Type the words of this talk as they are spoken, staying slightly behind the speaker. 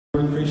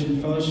Word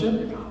Creation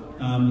Fellowship.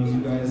 As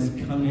you guys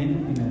come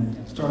in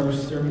and start our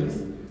service.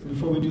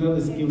 Before we do that,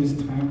 let's give this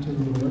time to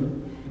the Lord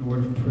in a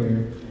word of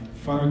prayer.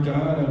 Father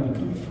God, we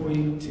come before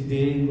you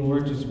today,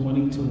 Lord, just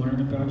wanting to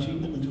learn about you,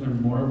 to learn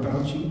more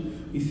about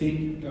you. We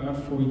thank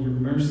God for your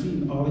mercy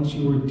and all that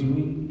you are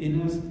doing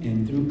in us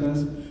and through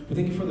us. We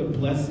thank you for the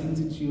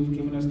blessings that you have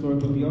given us, Lord,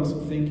 but we also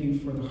thank you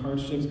for the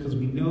hardships because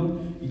we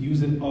know you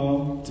use it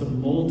all to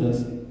mold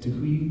us to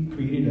who you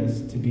created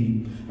us to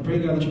be. I pray,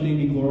 God, that your name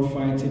be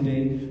glorified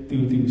today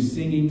through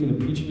singing, through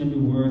the preaching of your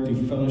word,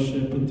 through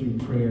fellowship, and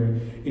through prayer.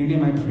 In your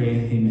name I pray,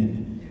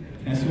 amen.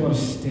 And I ask you all to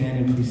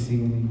stand and please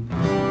sing with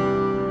me.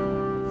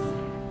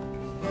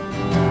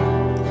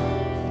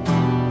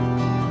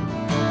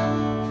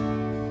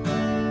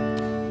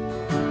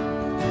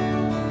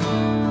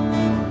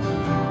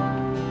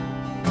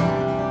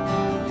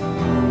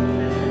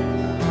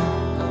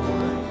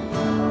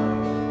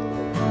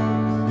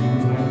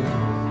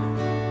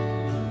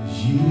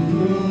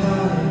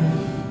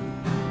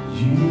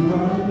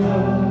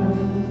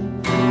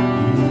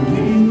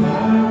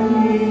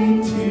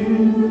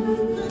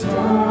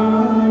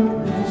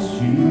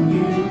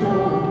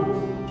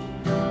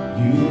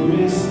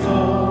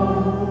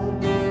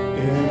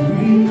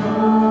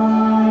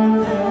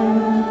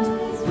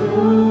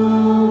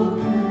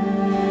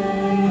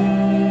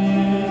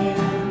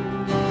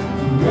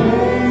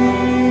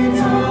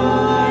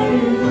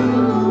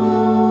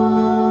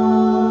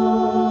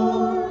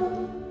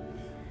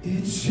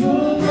 It's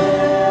your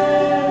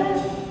name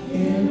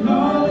in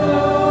our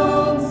love.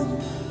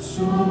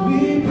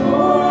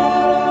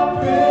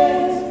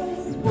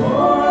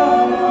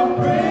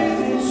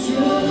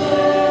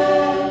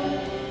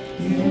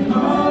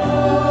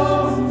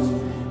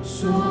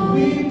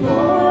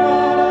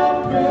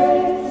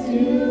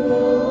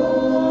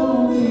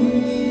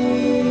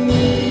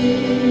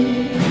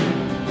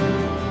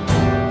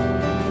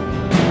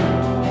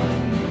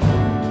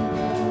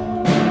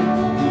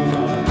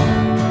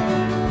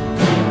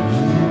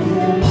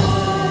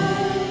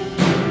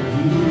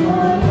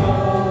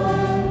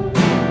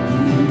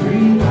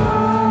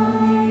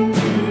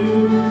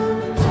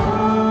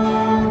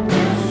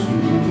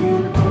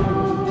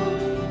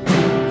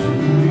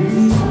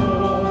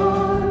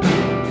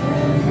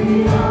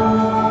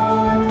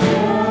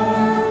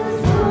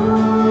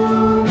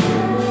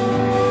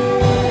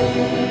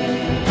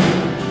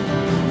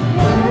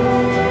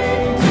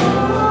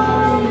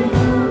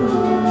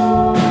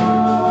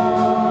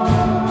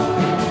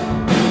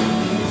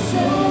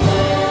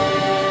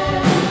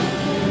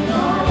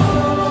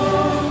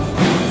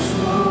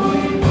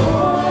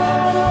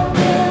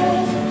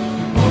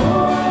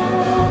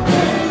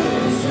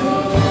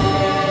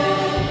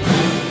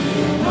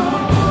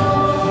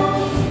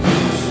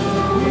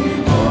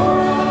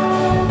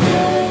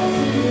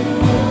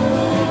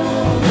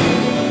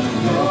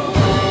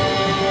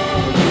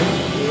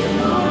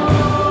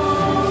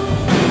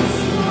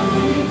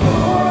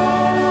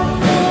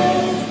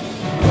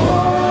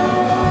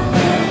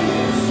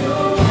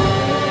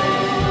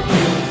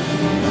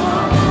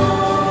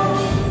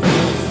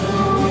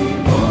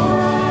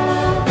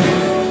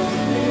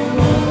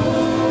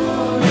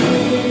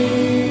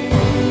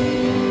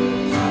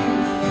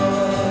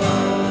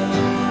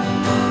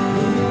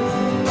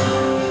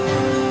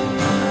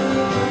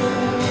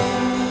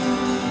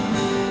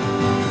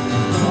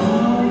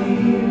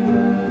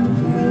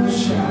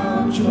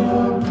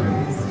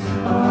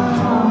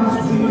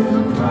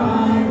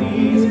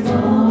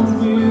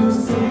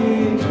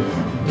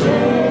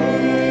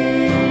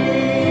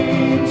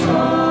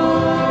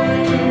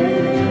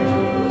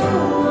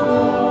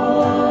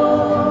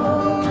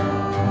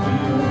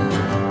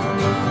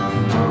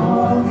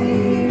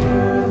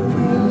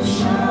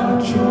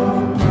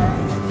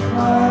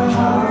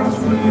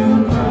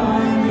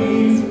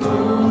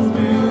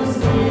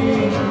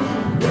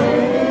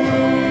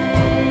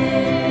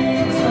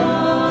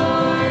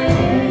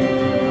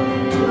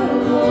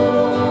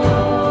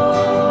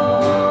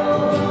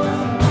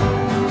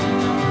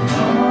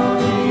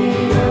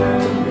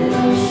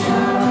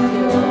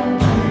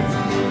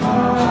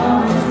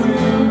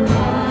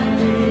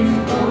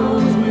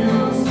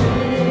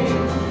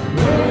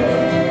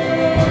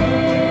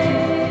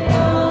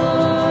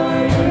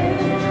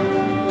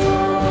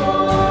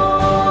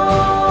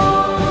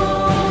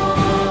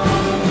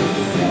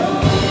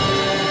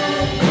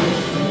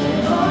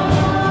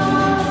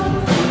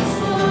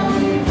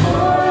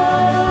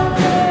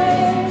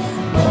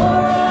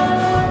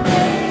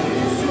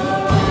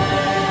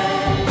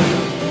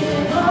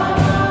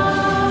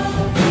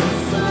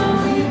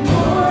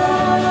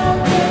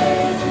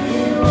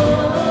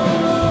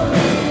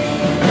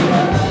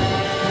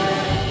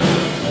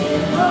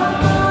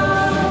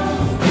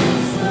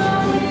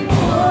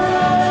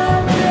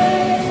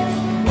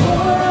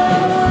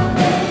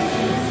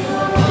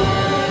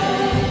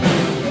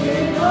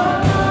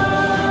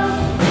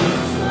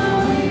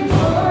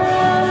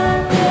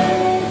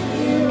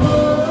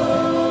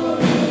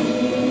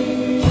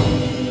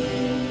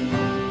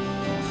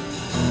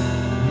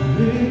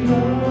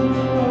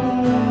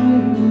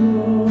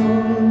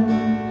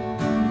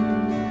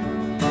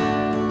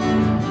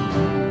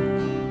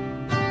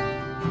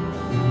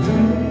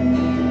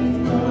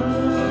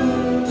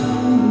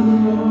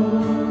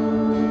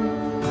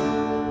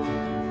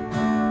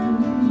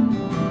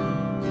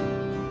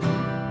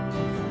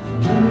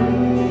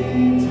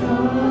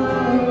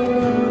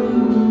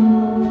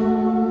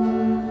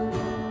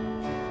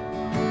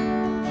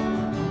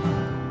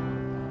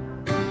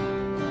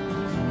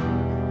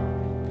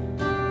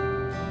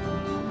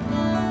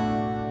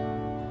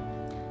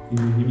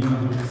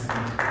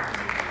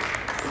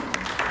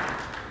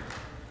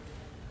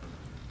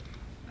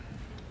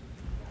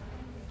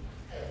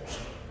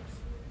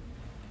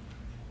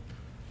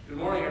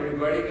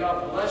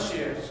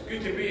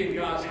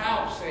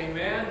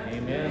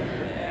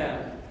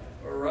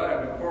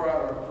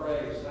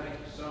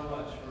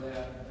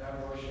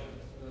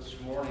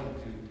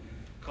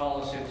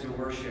 to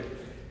worship.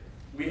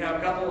 We have a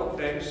couple of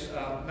things.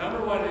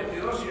 Number one, if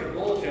you notice in your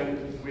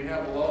bulletin, we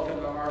have a welcome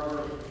to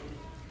Harbor.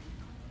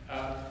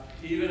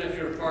 Even if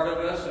you're part of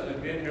us and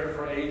have been here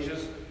for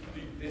ages,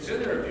 it's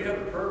in there. If you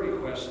have a prayer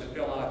request to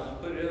fill out,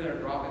 just put it in there,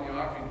 drop in the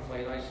offering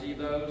plate. I see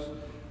those.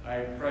 I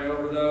pray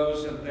over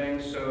those and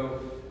things. So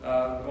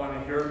I want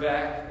to hear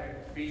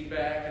back,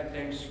 feedback and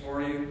things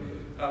for you.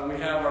 We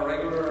have our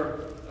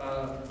regular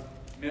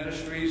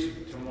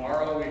ministries.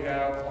 Tomorrow we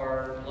have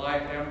our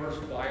live members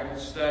Bible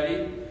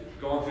study,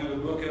 going through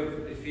the book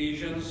of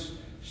Ephesians,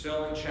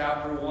 still in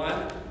chapter 1.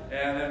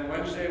 And then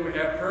Wednesday we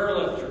have prayer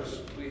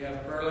lifters. We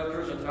have prayer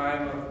lifters, a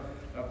time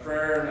of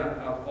prayer and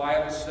a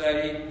Bible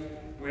study.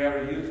 We have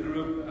a youth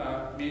group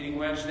meeting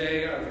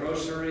Wednesday, a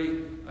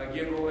grocery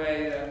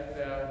giveaway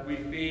that we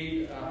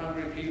feed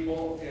hungry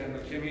people in the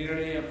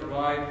community and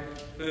provide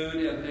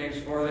food and things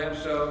for them.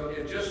 So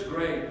it's just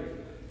great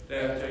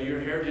that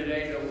you're here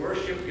today to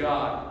worship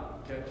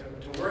God,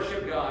 to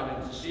worship God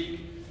and to seek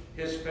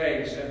His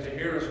face and to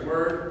hear His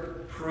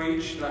Word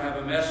preached. I have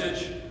a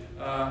message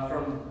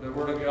from the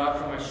Word of God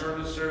from my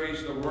sermon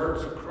series, The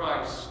Words of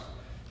Christ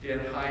in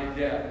High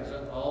Def.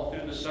 It's all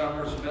through the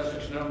summers,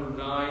 message number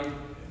 9.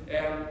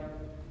 And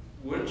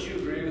wouldn't you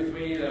agree with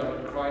me that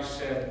what Christ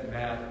said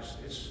matters?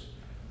 It's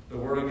the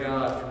Word of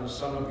God from the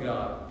Son of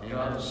God. Amen.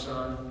 God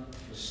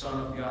the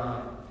Son of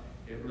God.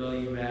 It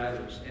really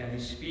matters. And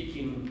He's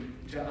speaking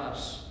to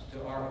us,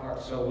 to our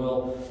hearts. So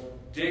we'll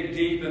dig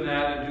deep in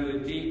that and do a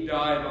deep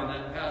dive on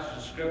that passage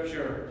of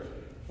Scripture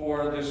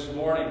for this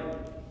morning.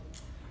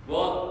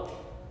 Well,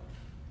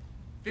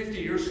 50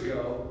 years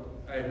ago,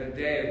 a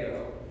day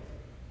ago,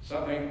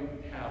 something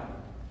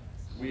happened.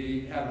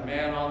 We had a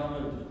man on the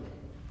moon.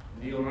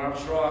 Neil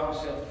Armstrong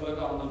set foot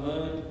on the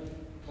moon,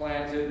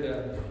 planted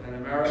an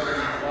American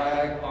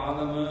flag on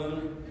the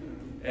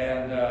moon,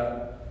 and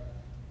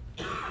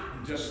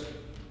just,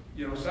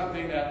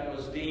 something that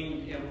was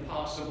deemed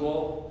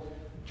impossible.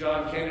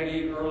 John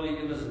Kennedy, early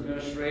in his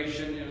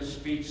administration, in a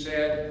speech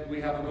said, we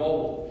have a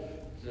goal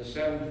to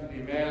send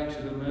a man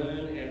to the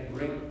moon and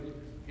bring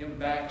him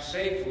back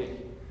safely.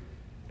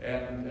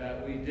 And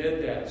we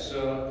did that.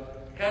 So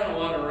I kind of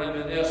want to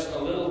reminisce a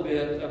little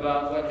bit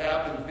about what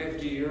happened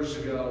 50 years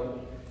ago,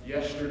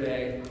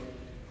 yesterday,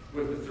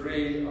 with the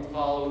 3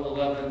 Apollo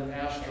 11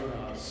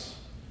 astronauts.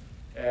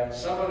 And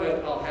some of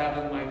it I'll have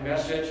in my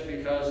message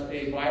because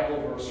a Bible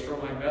verse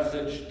from my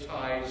message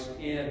ties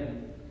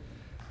in.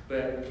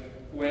 But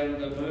when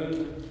the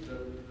moon,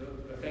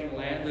 the thing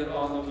landed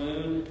on the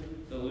moon,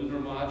 the lunar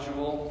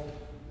module,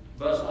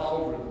 Buzz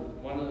Aldrin,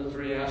 one of the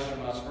 3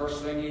 astronauts,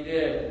 first thing he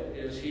did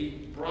is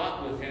he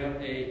brought with him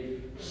a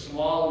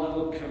small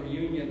little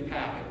communion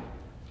packet.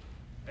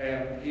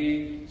 And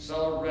he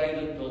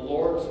celebrated the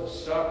Lord's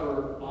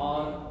Supper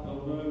on the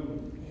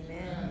moon.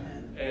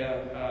 Amen.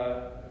 And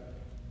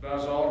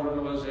Buzz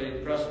Aldrin was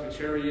a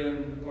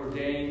Presbyterian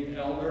ordained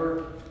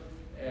elder,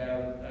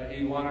 and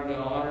he wanted to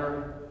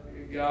honor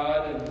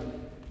God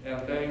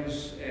and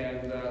things.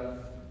 And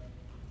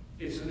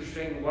it's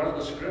interesting, one of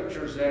the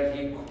scriptures that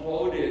he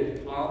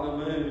quoted on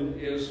the moon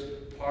is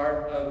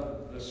part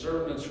of the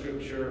sermon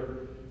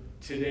scripture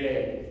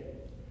today.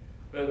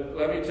 But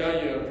let me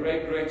tell you a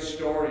great, great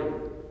story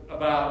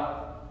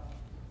about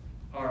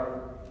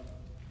our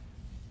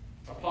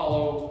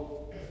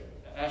Apollo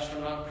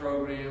astronaut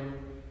program.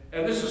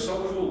 And this is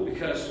so cool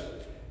because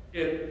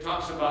it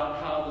talks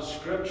about how the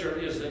Scripture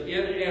is the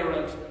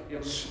inerrant,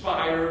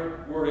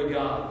 inspired Word of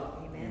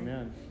God.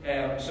 Amen.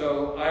 And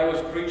so I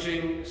was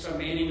preaching some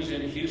meetings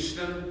in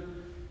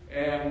Houston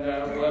and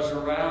was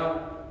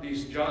around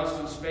these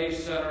Johnson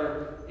Space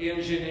Center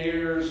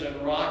engineers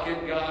and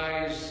rocket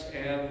guys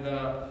and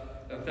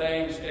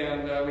things,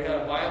 and we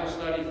had a Bible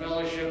study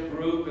fellowship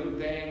group and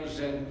things,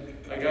 and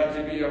I got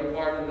to be a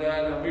part of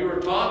that, and we were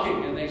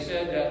talking, and they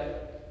said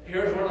that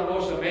here's one of the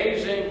most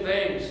amazing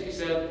things. He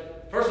said,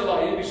 first of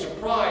all, you'd be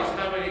surprised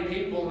how many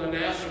people in the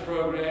NASA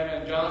program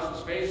and Johnson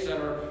Space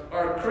Center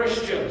are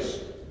Christians.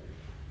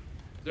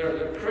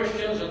 They're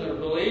Christians and they're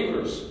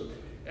believers.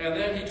 And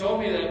then he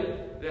told me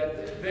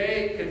that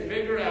they could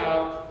figure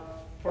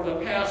out for the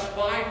past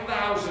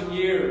 5,000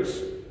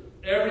 years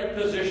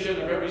every position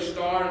of every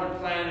star and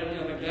planet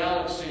in the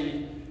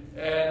galaxy,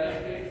 and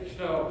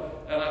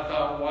and I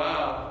thought,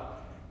 wow.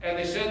 And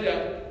they said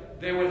that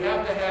they would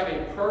have to have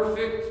a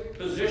perfect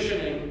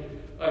positioning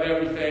of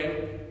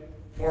everything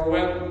for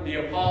when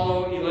the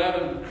Apollo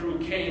 11 crew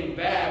came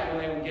back,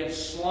 when they would get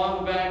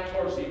slung back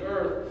towards the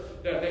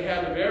Earth, that they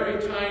had a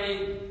very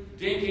tiny,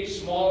 dinky,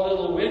 small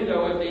little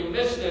window. If they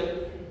missed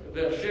it,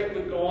 the ship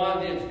would go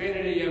on to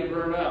infinity and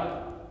burn up.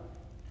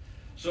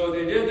 So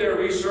they did their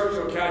research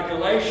or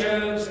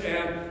calculations,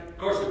 and of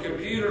course the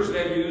computers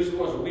they used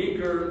was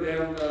weaker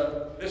than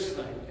this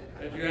thing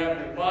that you have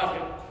in your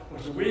pocket,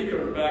 was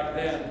weaker back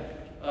then.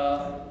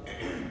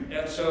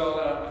 And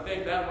so I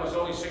think that was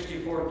only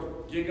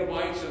 64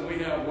 gigabytes, and we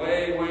have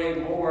way, way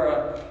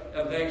more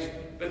and things.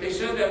 But they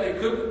said that they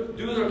couldn't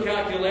do their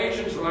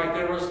calculations right.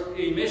 There was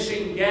a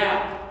missing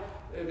gap.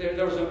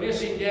 There was a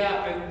missing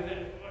gap,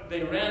 and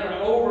they ran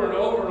it over and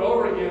over and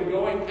over again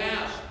going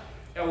past.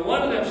 And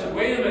one of them said,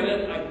 wait a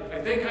minute, I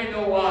think I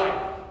know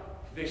why.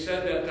 They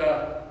said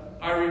that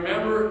I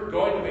remember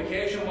going to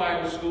vacation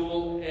Bible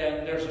school,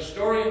 and there's a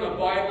story in the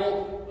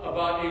Bible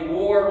about a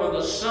war when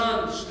the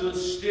sun stood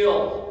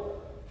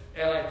still.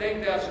 And I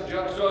think that's a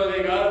joke. So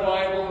they got a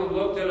Bible and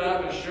looked it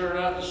up, and sure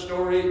enough, the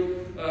story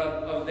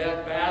of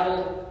that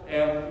battle,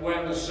 and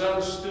when the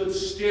sun stood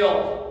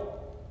still.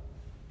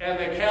 And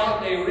they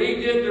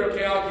redid their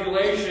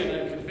calculation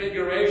and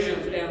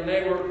configurations, and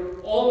they were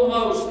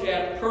almost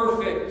at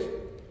perfect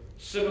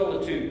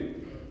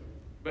similitude.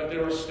 But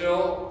they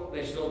still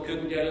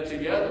couldn't get it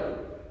together.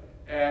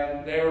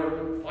 And they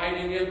were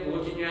fighting it and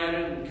looking at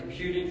it and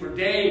computing for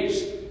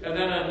days. And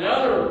then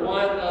another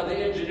one of the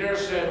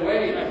engineers said,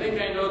 wait, I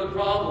think I know the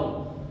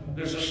problem.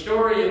 There's a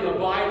story in the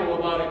Bible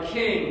about a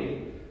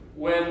king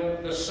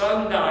when the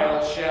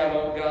sundial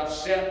shadow got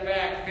set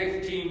back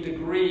 15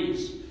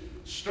 degrees.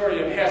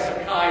 Story of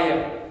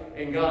Hezekiah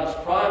and God's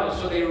promise.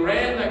 So they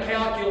ran the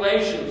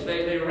calculations.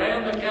 They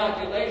ran the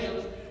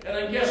calculations. And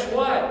then guess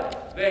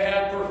what? They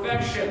had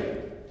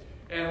perfection.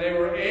 And they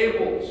were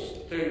able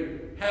to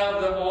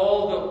have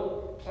all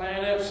the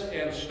planets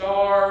and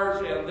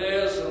stars and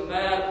this and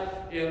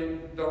that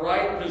in the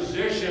right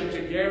position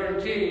to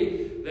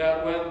guarantee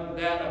that when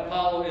that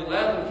Apollo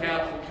 11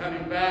 capsule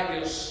coming back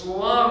is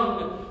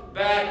slung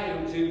back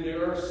into the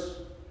Earth's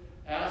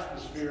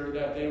atmosphere,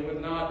 that they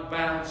would not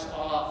bounce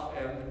off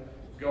and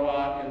go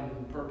out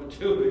in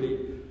perpetuity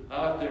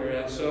out there.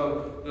 And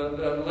so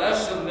the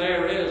lesson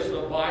there is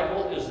the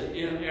Bible is the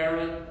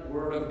inerrant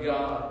Word of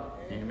God.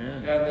 Amen.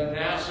 And the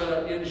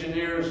NASA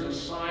engineers and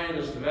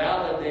scientists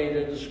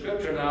validated the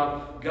Scripture.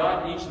 Now,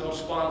 God needs no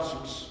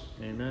sponsors.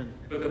 Amen.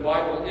 But the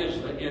Bible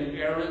is the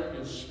inerrant,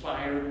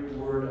 inspired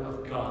Word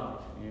of God.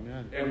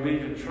 Amen. And we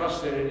can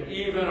trust it. And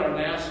even our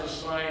NASA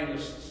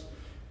scientists,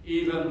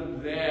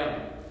 even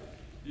them,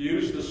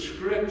 use the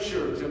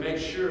Scripture to make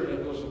sure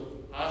that those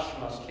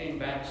astronauts came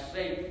back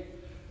safe.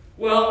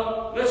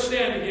 Well, let's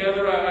stand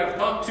together. I've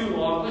talked too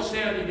long. Let's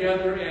stand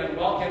together and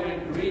welcome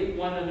and greet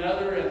one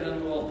another, and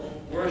then we'll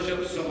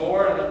worship some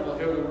more, and then we'll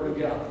hear the Word of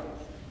God.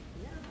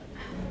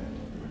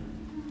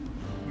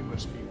 You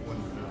must be one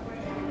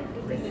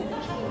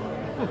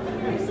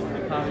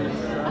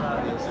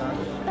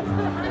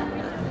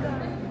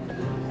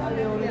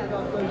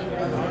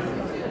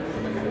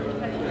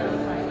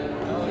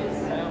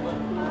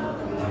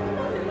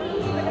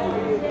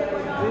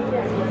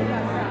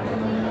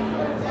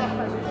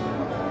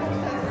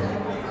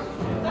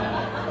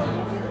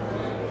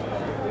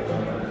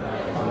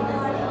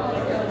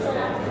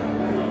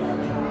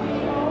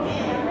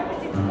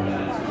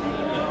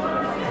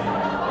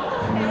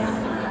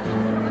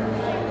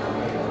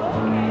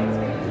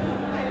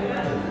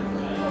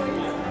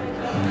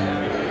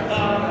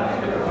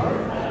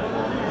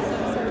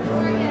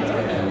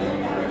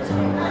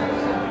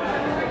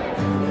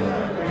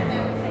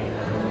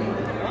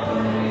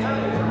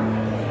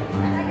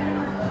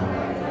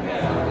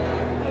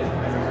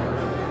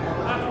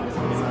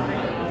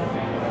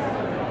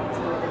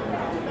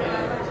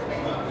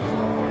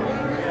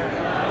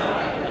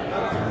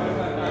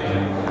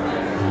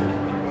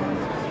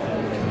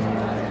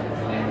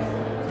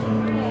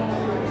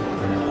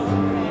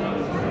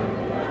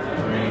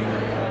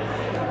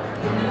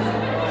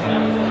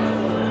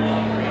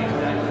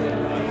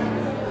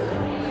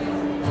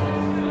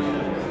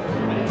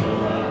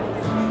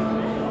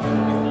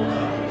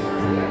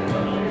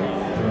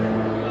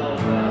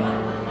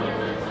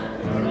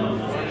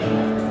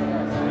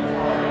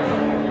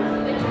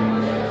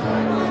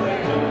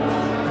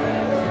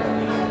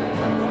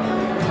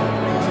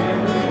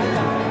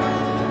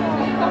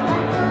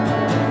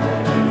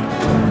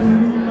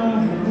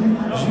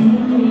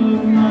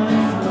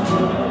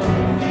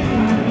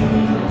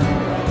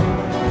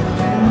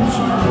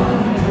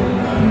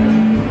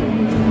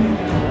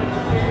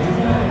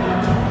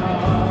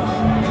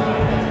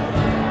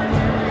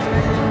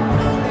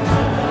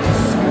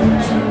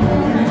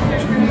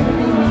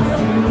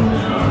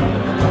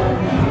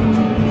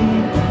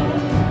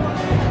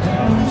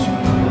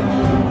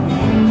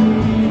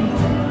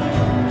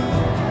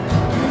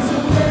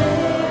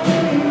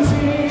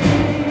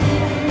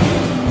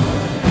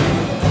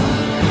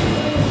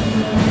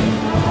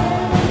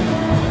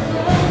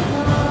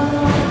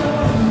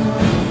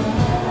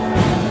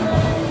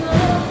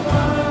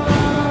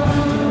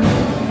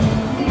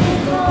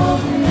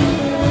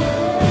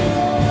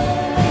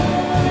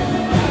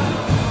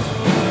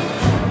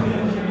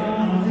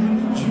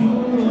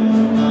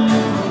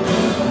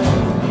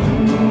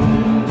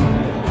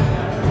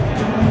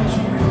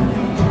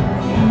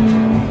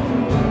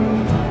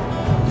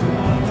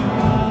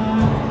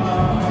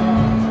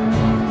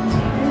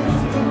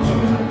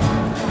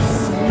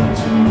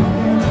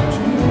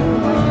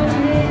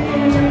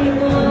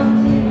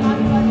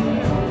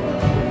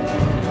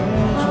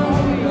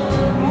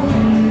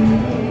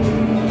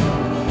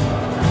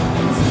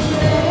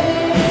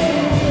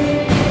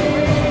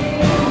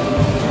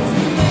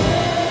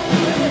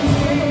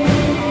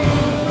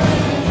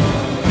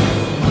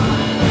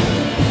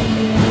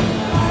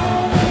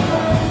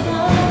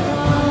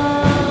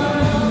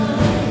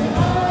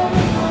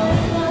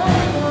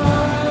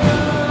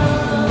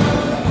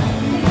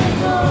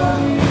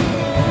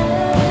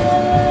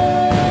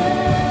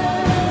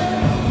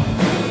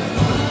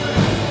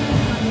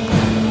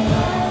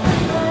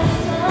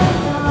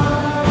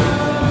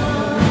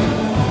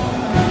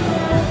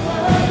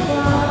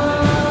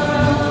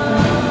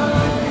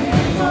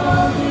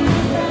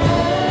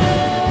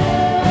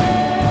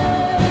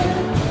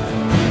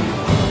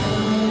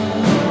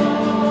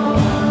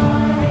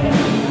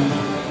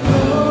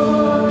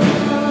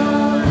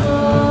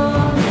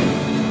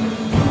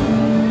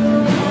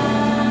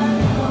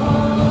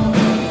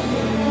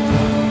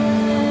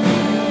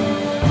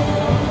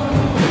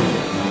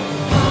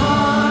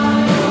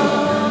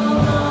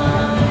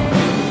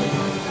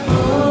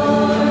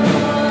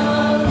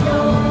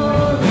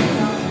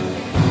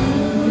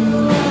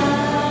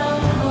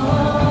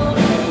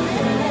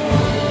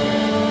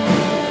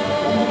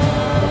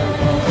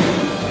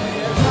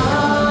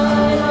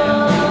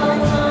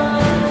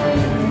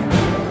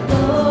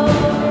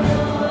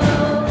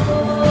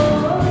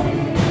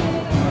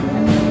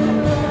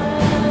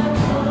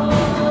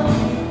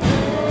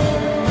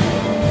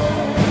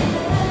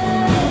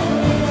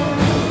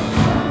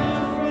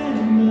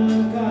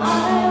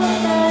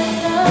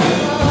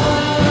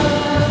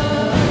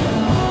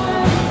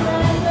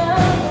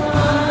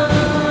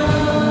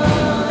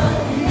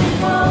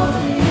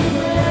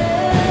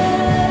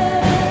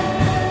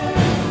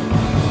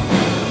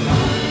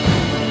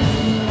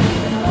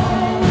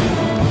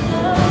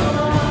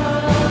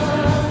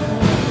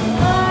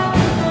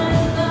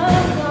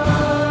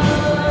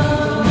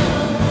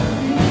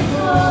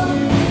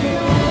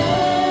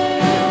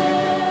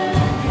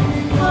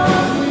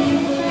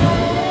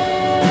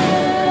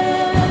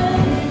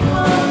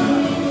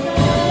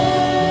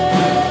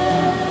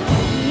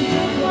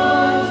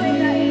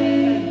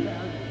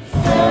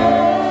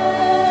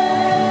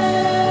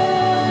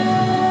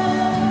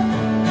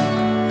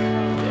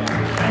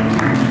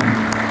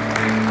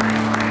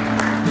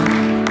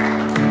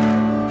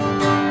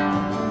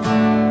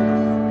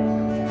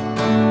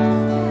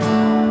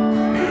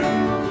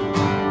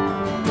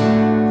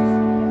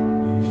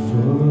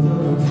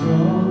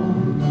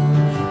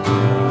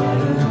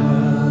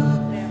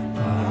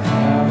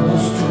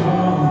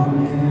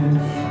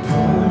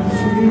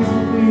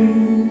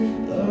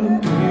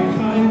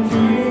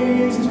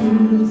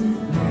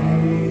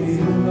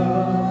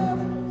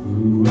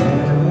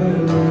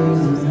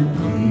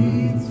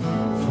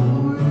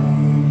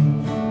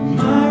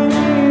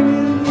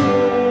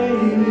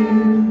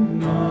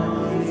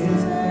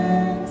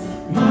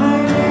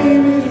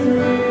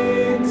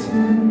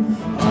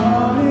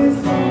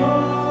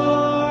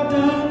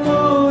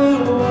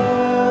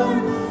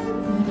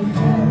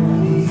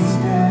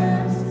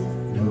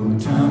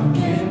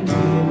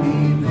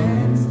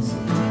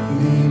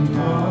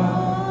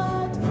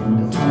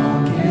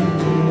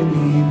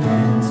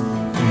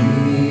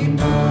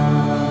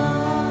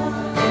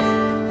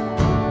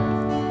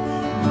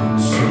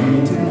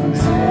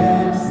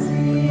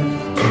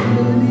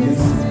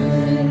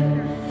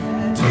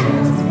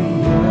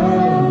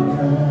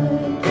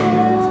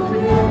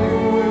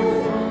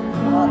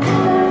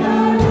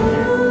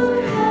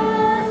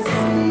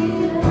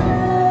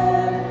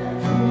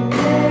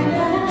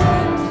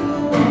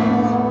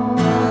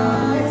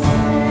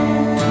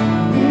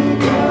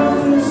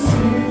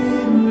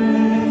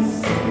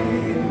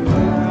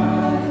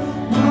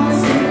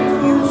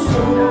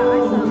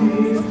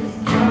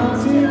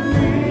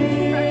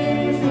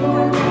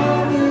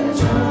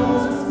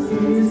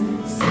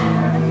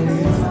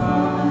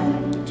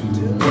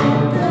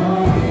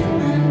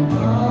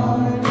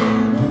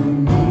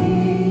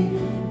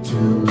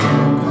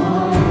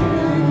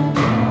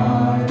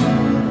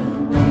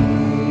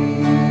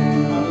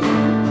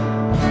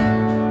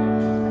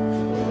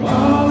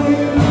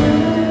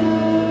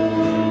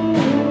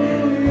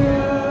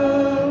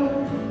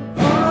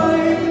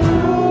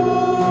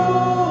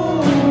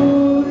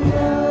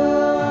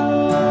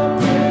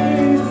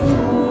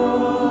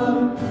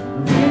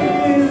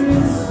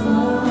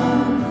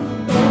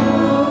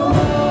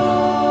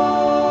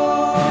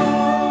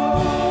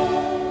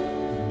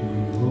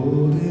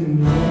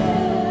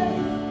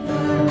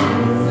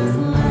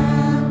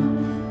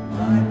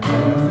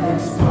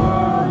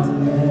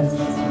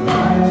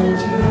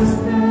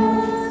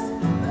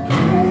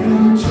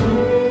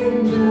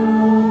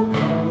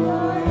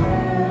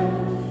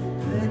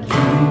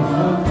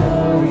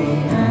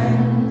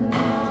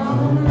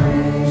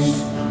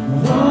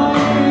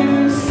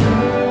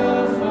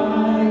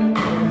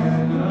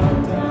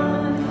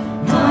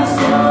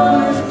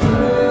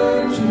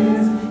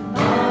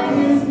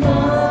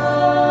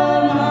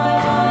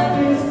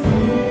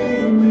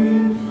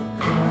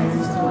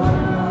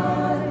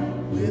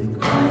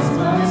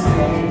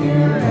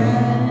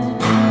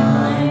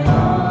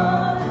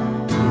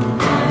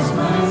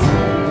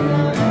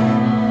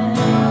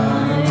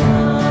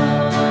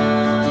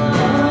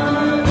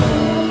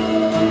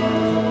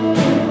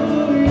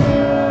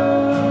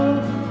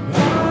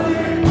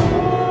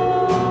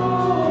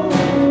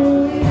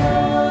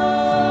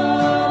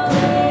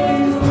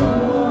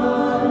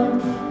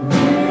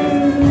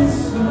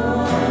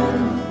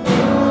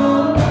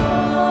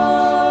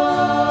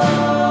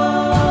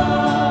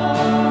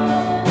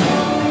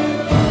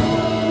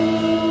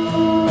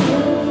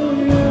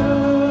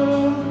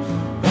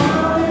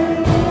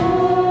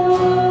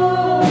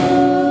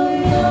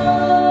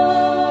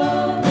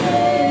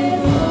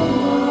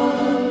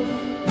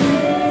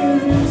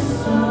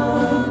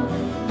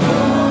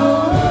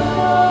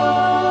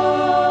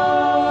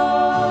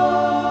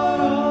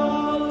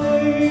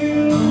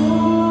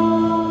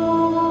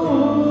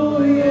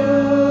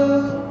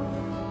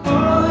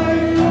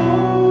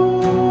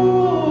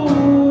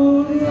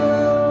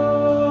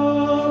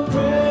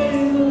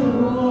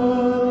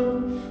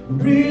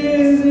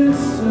risen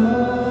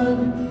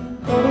Son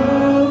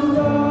of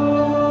God.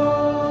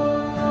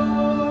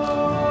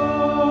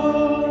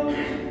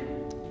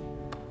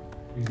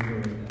 Praise the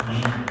Lord.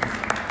 Amen.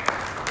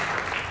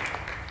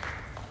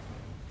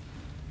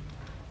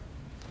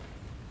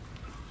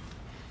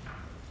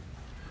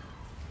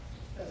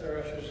 As our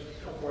ushers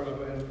come forward, I'll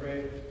go ahead and pray.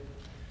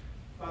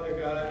 Father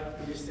God,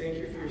 we just thank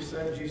you for your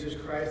Son, Jesus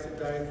Christ, that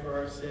died for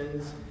our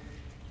sins.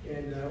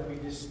 And we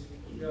just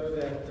know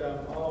that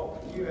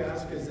all you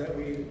ask is that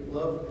we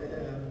love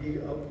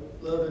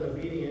and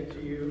obedient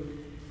to you.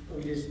 And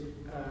we just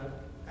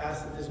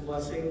ask that this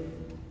blessing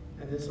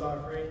and this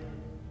offering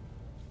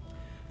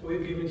that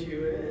we've given to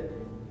you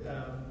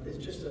is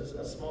just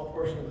a small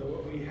portion of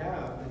what we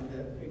have, and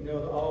that we know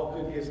that all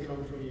good gifts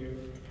come from you.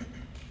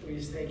 We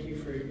just thank you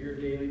for your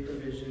daily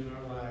provision in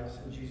our lives.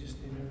 In Jesus'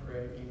 name I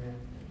pray. Amen.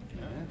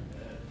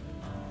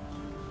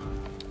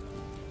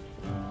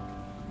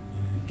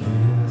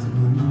 Cast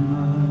my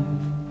mind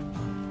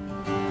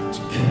to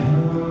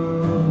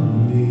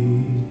Calvary,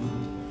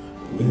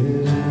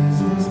 where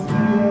Jesus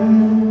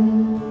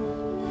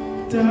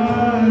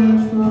died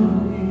for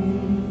me.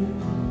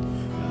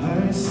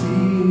 I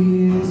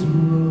see his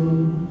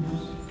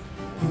wounds,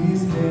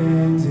 his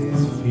hands,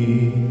 his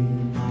feet,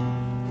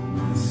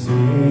 my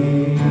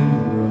Savior,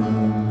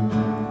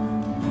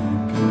 my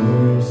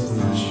cursed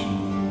sheep.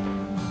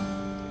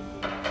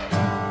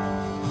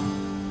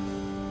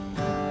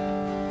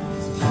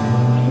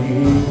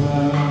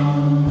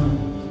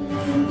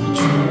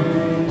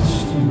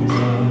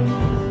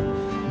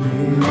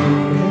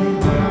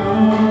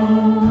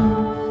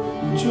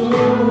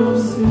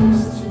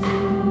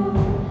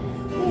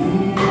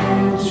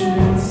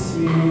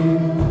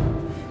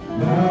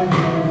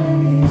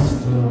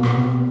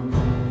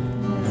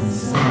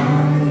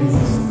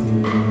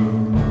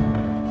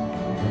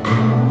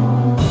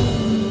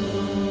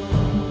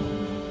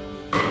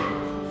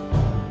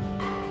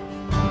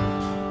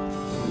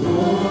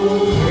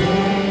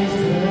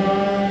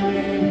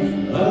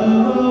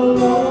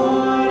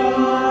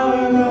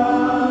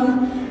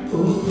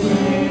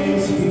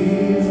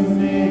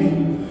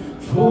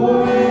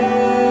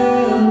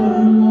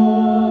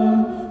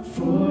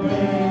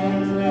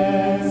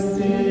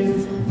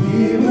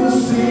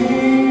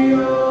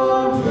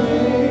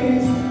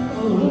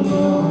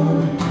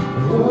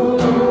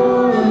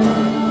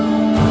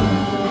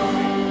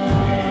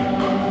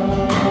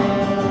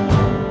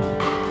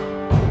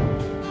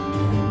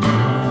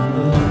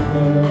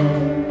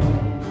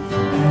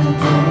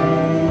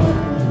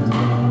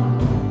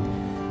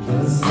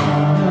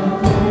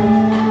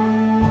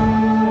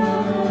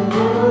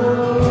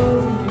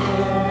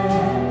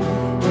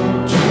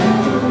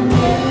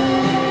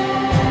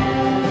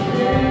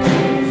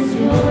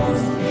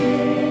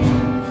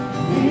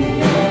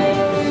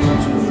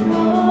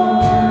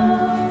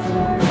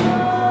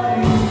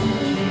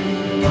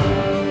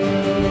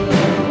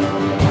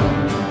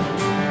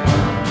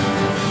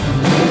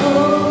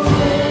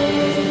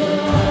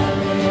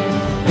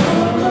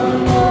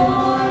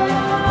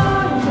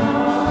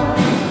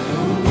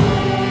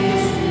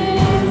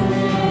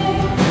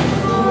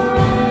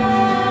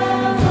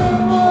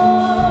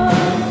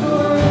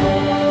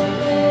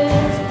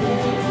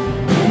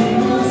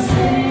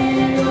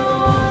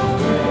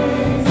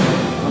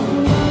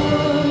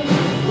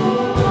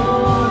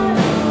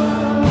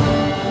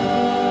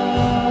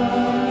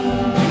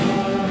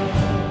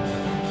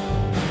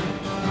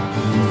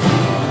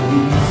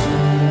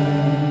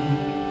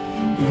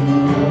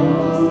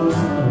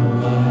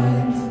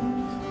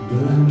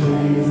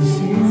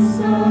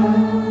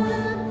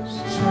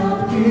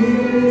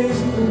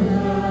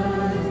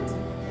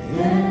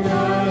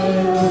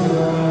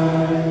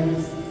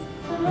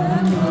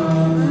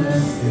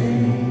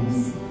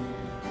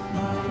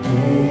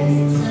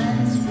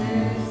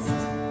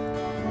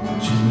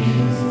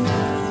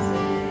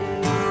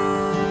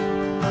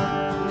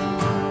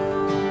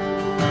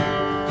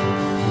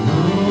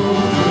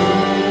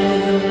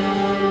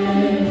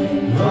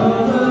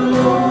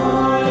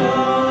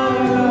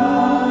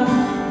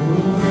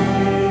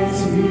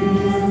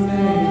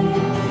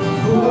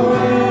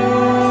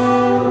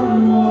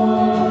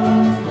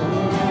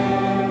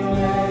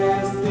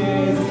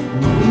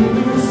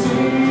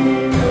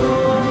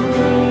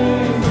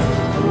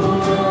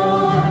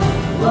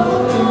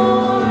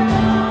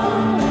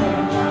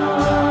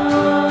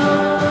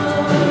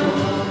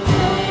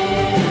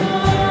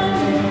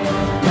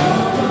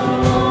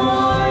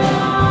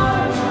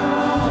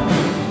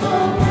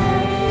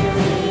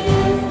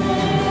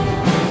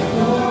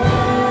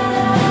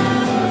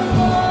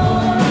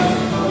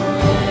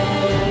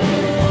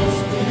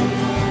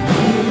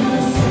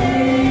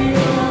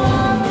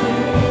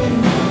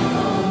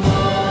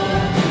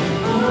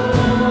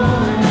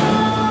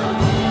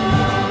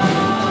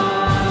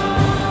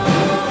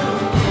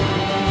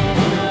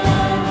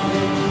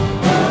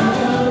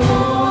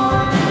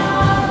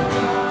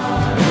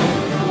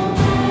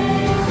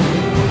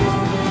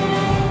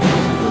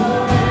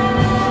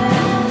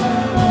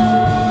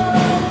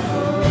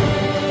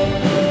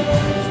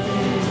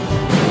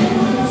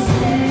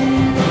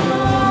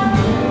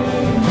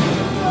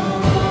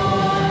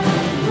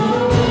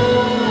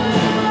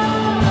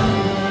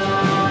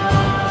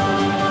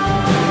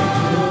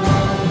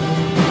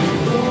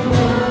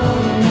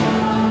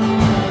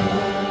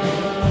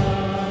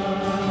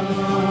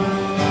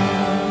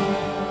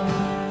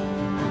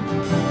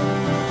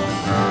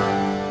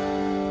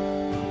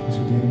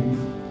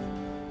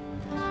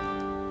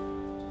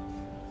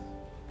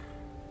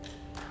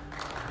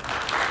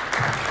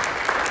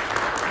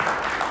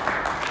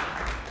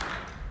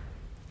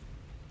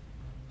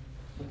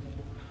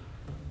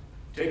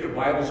 Take your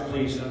Bibles,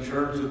 please, and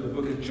turn to the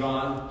book of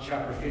John,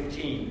 chapter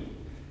 15.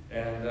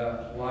 And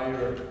while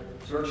you're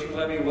searching,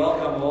 let me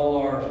welcome all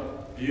our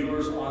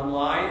viewers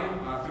online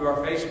through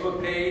our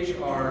Facebook page,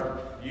 our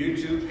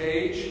YouTube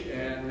page,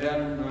 and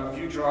then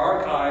future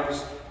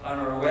archives on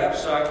our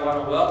website. I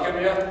want to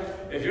welcome you.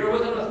 If you're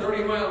within a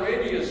 30-mile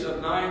radius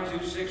of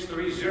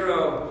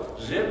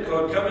 92630 zip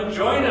code, come and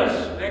join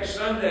us next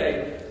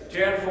Sunday,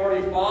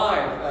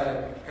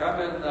 10:45.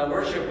 Come and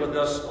worship with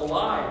us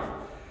live.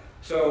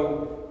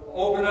 So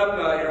open up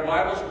your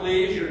Bibles,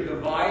 please, your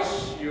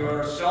device,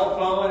 your cell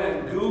phone,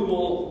 and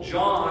Google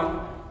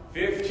John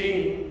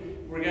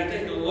 15. We're going to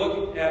take a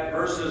look at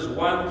verses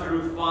 1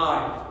 through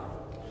 5.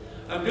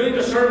 I'm doing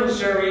a sermon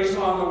series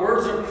on the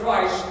words of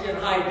Christ in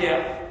high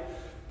def.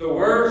 The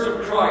words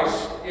of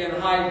Christ in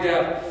high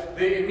def.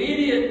 The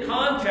immediate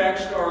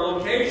context or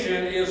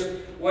location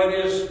is what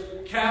is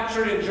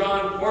captured in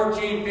John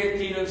 14,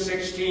 15, and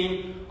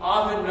 16,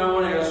 often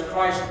known as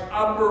Christ's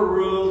upper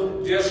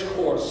room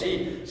discourse.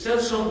 He said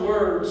some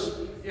words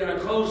in a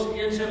close,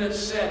 intimate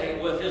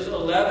setting with his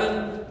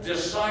 11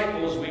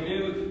 disciples. We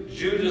knew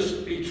Judas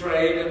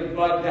betrayed and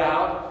bugged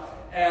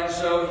out, and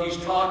so he's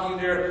talking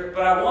there.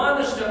 But I want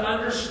us to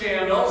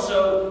understand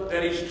also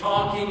that he's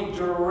talking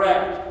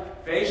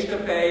direct,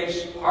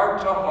 face-to-face,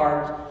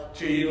 heart-to-heart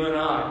to you and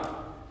I.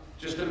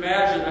 Just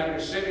imagine that you're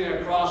sitting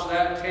across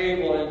that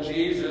table and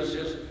Jesus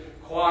is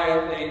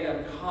quietly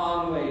and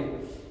calmly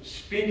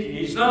speaking.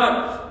 He's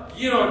not,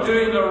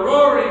 doing the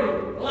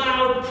roaring,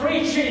 loud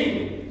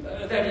preaching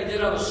that he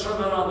did on the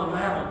Sermon on the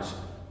Mount.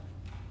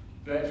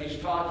 But he's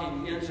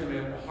talking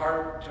intimate,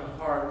 heart to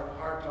heart,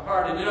 heart to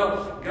heart. And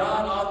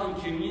God often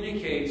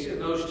communicates in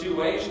those two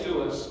ways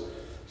to us.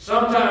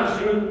 Sometimes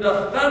through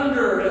the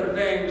thunder and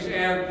things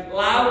and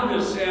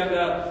loudness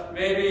and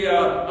maybe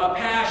a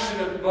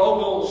passionate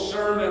vocal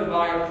sermon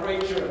by a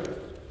preacher.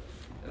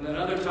 And then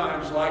other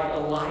times like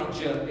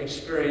Elijah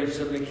experienced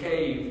in the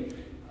cave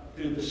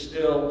through the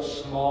still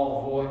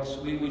small voice.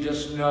 We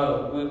just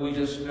know. We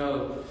just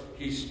know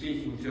he's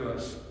speaking to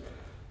us.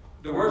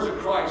 The words of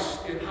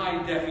Christ in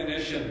high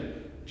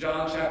definition.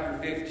 John chapter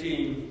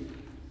 15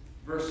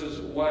 verses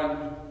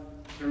 1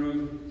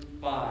 through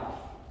 5.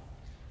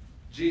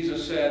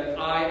 Jesus said,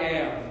 I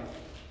am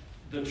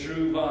the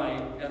true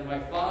vine, and my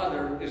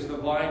Father is the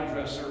vine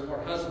dresser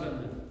or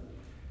husbandman.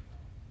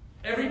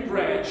 Every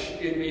branch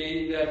in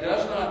me that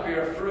does not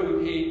bear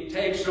fruit, he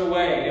takes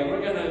away. And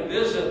we're going to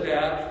visit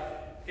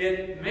that.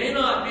 It may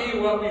not be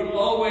what we've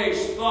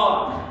always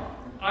thought.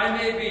 I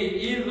may be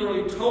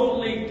either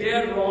totally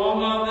dead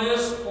wrong on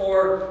this,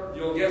 or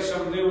you'll get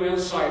some new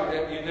insight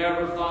that you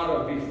never thought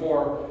of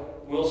before.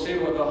 We'll see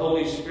what the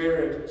Holy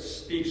Spirit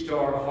speaks to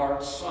our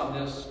hearts on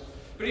this.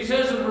 But he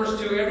says in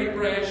verse 2, every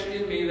branch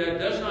in me that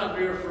does not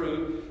bear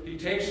fruit, he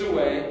takes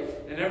away.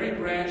 And every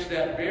branch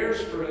that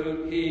bears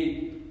fruit,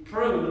 he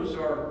prunes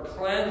or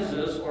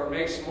cleanses or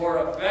makes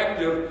more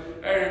effective.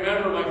 I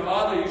remember my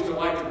father used to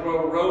like to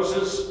grow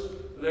roses.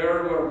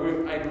 There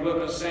where I grew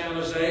up in San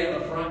Jose, in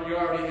the front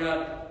yard, he had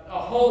a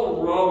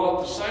whole row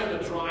up the side of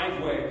the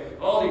driveway,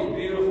 all these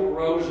beautiful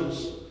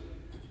roses.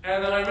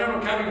 And then I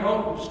remember coming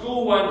home from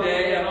school one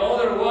day, and all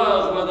there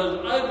was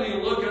those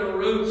ugly-looking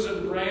roots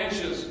and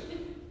branches.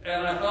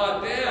 And I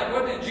thought, Dad,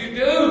 what did you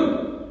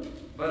do?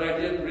 But I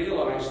didn't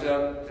realize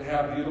that to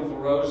have beautiful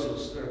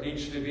roses, there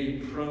needs to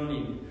be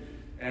pruning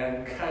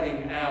and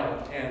cutting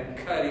out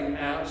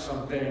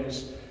some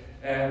things.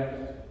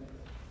 And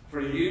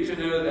for you to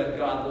know that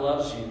God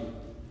loves you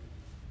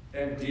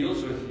and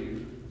deals with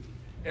you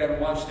and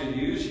wants to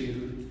use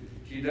you,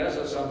 he does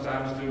it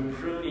sometimes through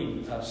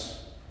pruning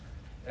us.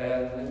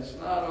 And it's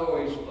not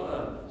always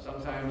fun.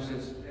 Sometimes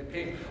it's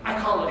painful.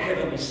 I call it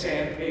heavenly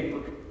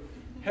sandpaper.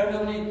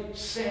 Heavenly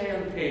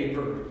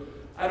sandpaper.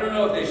 I don't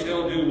know if they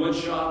still do wood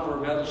shop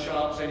or metal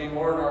shops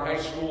anymore in our high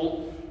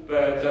school,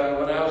 but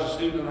when I was a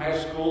student in high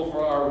school,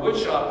 for our wood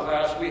shop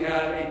class, we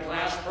had a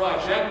class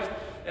project,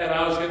 and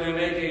I was going to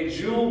make a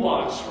jewel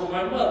box for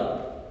my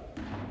mother.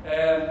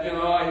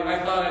 And, I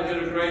thought I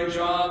did a great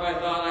job. I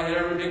thought I had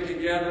everything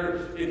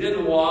together. It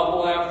didn't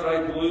wobble after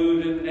I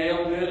glued and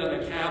nailed it,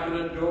 and the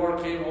cabinet door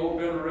came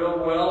open real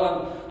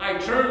well, and I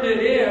turned it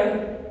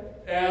in,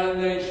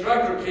 and the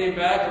instructor came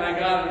back, and I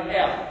got an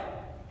F.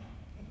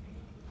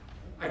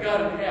 I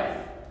got an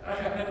F.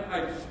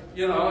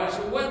 I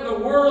said, what in the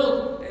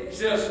world? He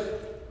says,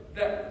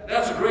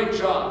 that's a great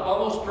job,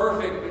 almost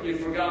perfect, but you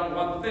forgot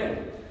one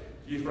thing.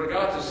 You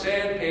forgot to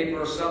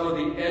sandpaper some of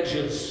the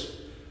edges.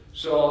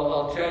 So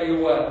I'll tell you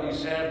what, you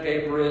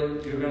sandpaper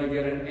it, you're going to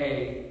get an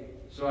A.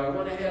 So I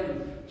went ahead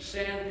and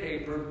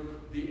sandpapered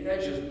the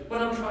edges.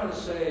 What I'm trying to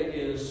say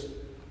is,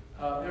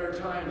 there are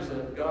times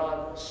that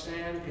God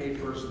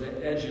sandpapers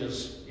the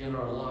edges in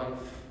our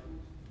life.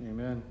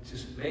 Amen. To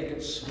make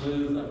it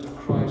smooth unto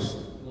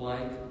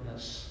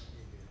Christ-likeness.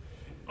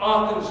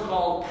 Often it's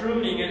called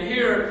pruning. And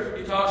here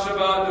he talks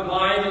about the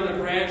vine and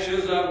the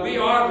branches. We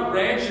are the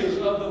branches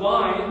of the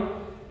vine.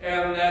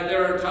 And that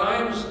there are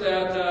times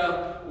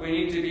that we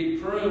need to be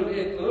pruned.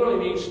 It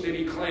literally means to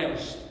be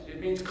cleansed. It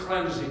means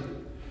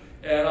cleansing.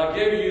 And I'll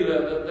give you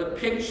the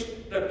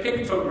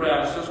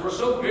pictographs, since we're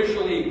so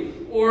visually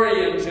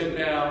oriented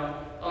now.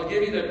 I'll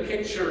give you the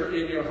picture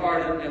in your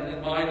heart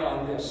and mind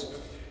on this.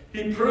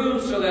 He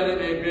proves so that it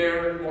may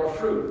bear more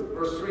fruit.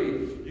 Verse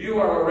 3, you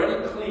are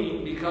already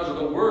clean because of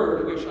the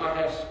word which I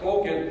have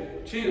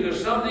spoken to you.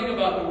 There's something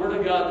about the word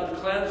of God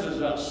that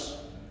cleanses us.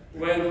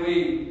 When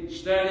we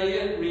study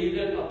it, read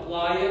it,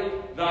 apply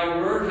it, thy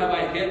word have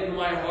I hid in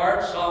my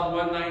heart, Psalm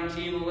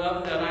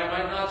 119:11, that I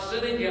might not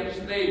sin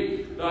against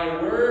thee.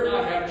 Thy word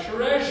I have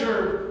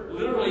treasured,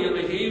 literally in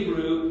the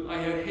Hebrew, I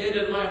have hid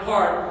in my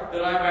heart,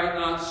 that I might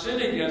not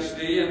sin against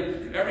thee.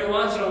 And every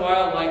once in a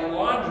while, like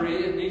laundry,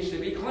 it needs to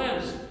be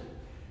cleansed.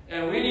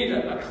 And we need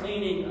a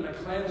cleaning and a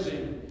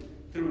cleansing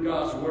through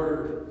God's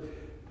word.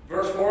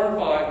 Verse 4 and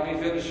 5, let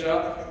me finish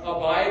up.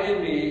 Abide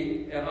in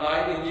me, and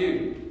I in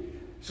you.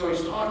 So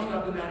he's talking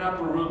up in that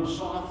upper room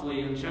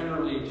softly and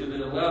tenderly to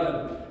the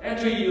 11, and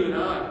to you and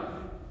I.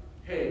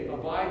 Hey,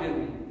 abide in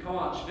me. Come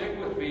on, stick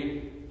with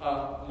me.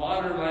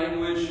 Modern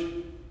language,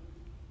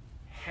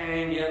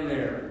 hang in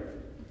there.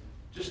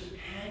 Just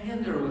hang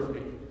in there with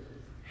me.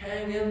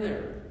 Hang in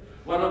there.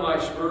 One of my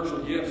spiritual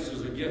gifts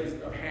is the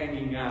gift of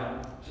hanging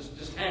out.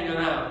 Just hanging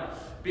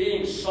out.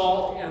 Being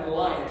salt and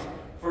light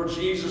for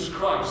Jesus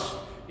Christ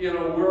in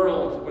a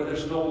world where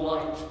there's no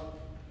light.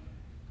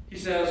 He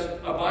says,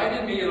 abide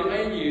in me and I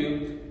in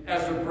you,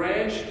 as a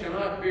branch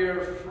cannot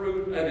bear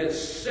fruit of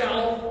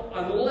itself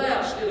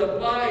unless it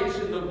abides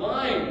in the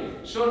vine.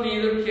 So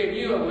neither can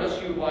you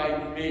unless you abide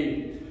in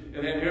me.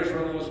 And then here's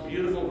one of the most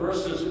beautiful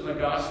verses in the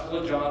Gospel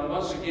of John.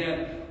 Once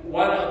again,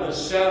 one of the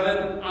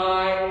 7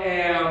 I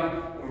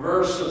am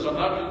verses. I'm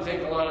not going to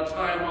take a lot of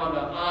time on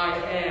the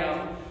I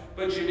am.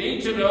 But you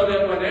need to know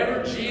that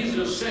whenever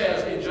Jesus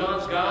says in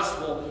John's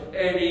Gospel,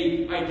 and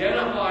he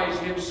identifies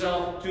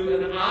himself to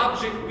an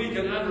object we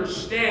can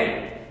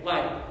understand,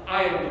 like,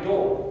 I am the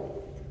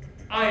door,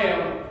 I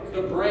am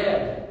the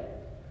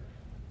bread,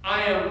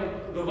 I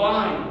am the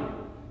vine,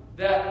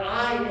 that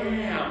I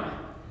am,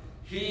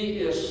 he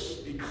is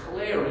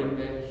declaring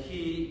that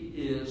he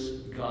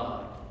is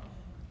God.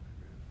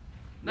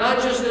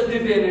 Not just a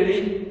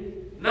divinity,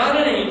 not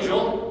an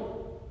angel,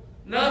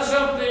 not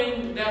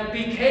something that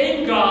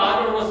became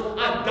God or was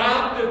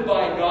adopted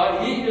by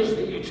God. He is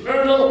the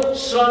eternal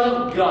Son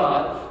of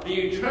God, the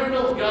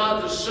eternal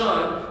God the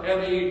Son,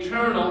 and the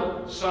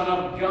eternal Son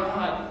of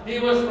God. He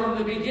was from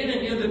the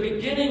beginning. In the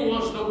beginning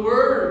was the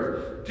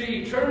Word. To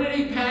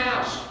eternity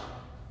past,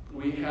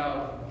 we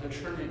have the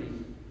Trinity,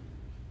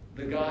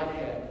 the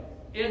Godhead,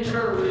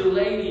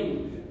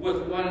 interrelating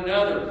with one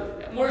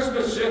another. More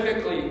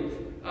specifically,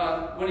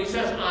 when he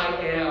says, I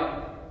am,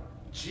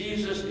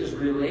 Jesus is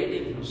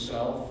relating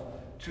himself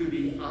to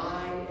the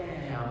I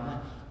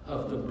am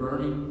of the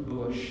burning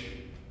bush.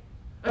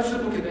 That's the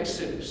book of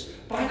Exodus.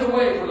 By the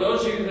way, for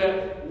those of you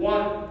that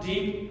want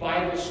deep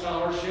Bible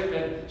scholarship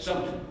and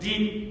some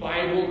deep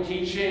Bible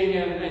teaching,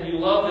 and you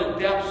love the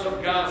depths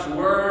of God's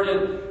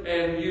Word,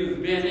 and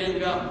you've been in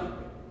God,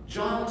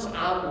 John's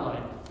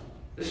outline,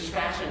 this is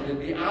fascinating,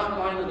 the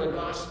outline of the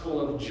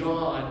Gospel of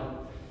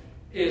John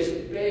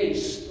is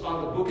based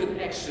on the book of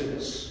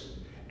Exodus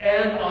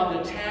and on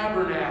the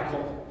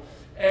tabernacle.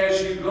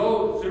 As you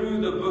go through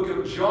the book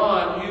of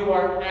John, you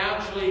are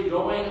actually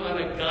going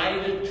on a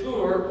guided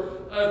tour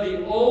of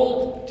the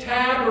old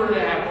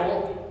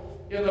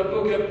tabernacle in the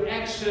book of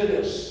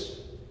Exodus.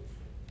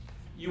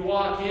 You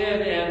walk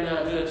in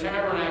and to the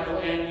tabernacle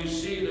and you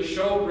see the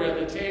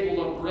showbread, the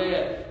table of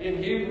bread.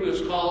 In Hebrew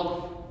it's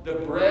called the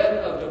bread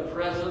of the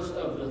presence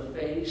of the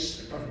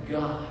face of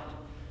God.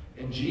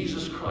 And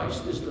Jesus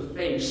Christ is the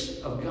face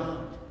of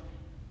God.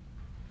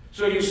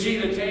 So you see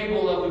the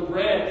table of the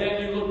bread,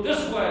 then you look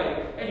this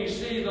way, and you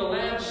see the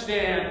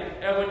lampstand.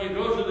 And when you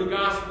go through the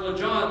Gospel of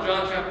John,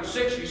 John chapter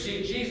 6, you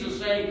see Jesus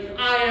saying,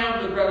 I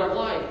am the bread of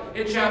life.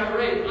 In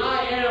chapter 8,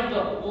 I am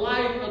the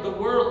light of the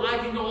world. I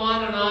can go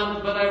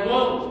on, but I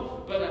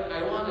won't. But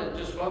I want to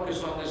just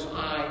focus on this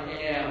I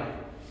am.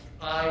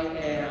 I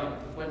am.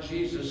 When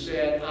Jesus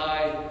said,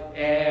 I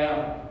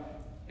am.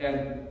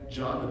 And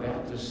John the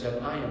Baptist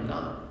said, I am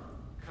not.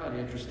 Kind of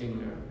interesting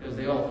there, because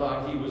they all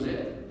thought he was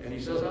it. And he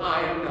says,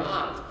 I am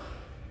not.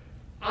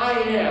 I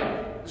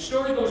am. The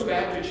story goes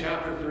back to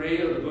chapter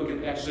 3 of the book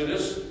of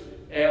Exodus.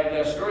 And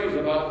the story is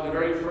about the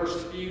very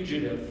first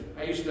fugitive.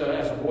 I used to,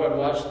 as a boy,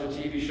 watch the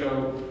TV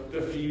show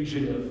The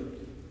Fugitive.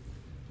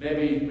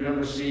 Maybe you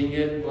remember seeing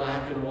it,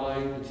 black and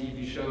white, the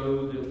TV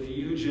show The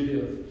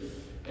Fugitive.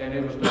 And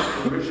it was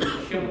Dr.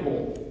 Richard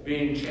Kimball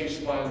being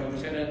chased by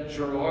Lieutenant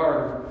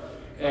Gerard.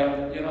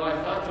 And,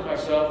 I thought to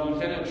myself,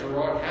 Lieutenant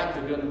Gerard had to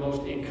have been the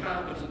most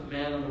incompetent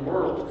man in the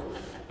world.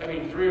 I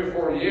mean, 3 or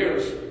 4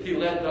 years, he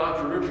let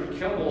Dr. Richard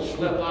Kimball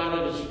slip out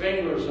of his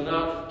fingers and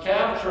not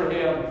capture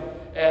him.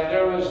 And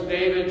there was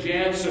David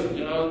Jansen,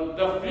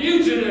 the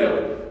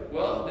fugitive.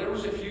 Well, there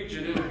was a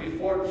fugitive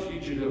before the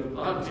fugitive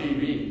on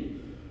TV.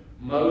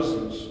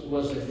 Moses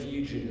was a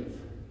fugitive.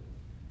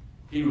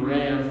 He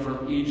ran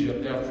from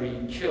Egypt after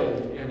he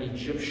killed an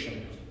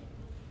Egyptian.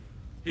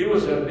 He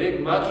was a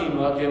big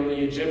mucky-muck in the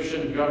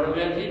Egyptian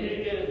government.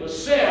 It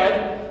was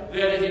said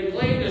that if he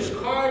played his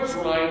cards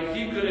right,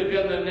 he could have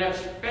been the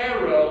next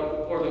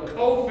Pharaoh or the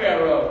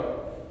co-Pharaoh.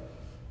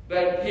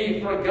 But he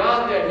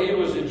forgot that he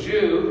was a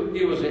Jew,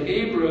 he was a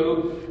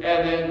Hebrew,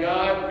 and then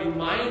God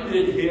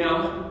reminded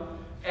him,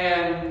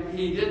 and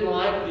he didn't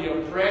like the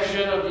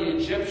oppression of the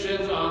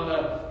Egyptians on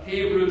the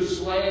Hebrew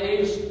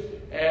slaves.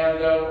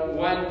 And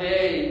one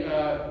day,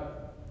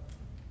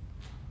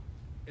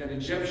 an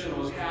Egyptian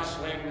was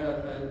hassling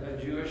a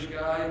Jewish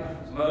guy.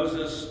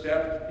 Moses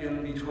stepped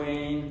in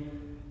between,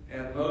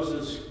 and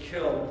Moses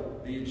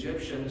killed the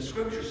Egyptian. The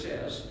scripture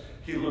says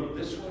he looked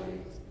this way,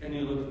 and he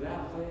looked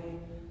that way,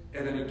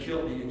 and then he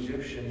killed the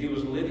Egyptian. He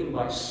was living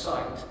by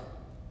sight,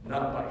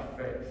 not by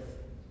faith.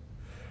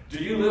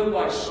 Do you live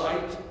by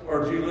sight,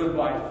 or do you live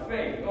by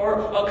faith? Or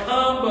a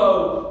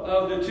combo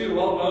of the two?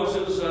 Well,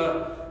 Moses,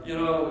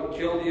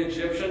 killed the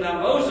Egyptian.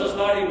 Now, Moses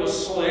thought he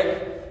was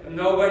slick.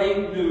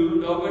 Nobody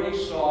knew, nobody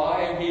saw,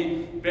 and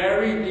he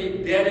buried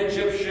the dead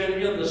Egyptian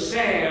in the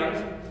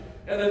sand.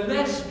 And the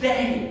next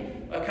day,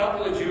 a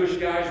couple of Jewish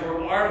guys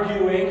were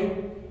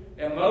arguing,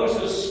 and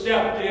Moses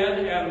stepped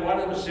in, and one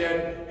of them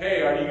said,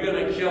 "Hey, are you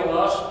going to kill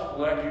us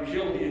like you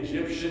killed the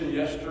Egyptian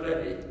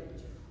yesterday?"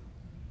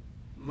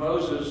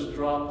 Moses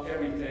dropped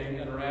everything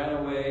and ran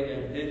away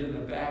and hid in the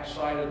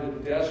backside of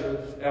the desert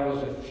and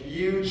was a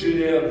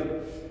fugitive.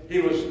 He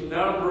was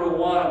number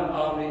one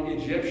on the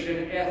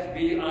Egyptian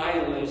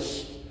FBI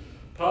list.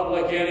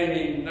 Public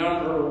enemy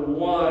number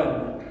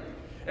one.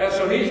 And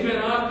so he's been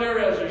out there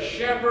as a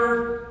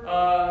shepherd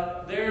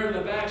there in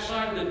the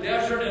backside of the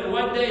desert, and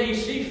one day he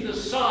sees the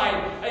sign,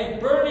 a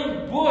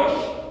burning bush.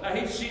 Now,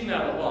 he'd seen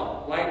that a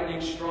lot. Lightning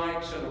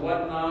strikes and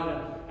whatnot,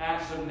 and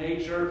acts of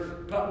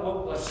nature. But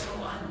what was so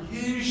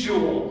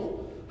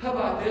unusual, how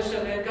about this?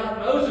 And it got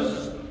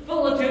Moses'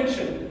 full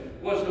attention,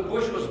 was the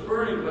bush was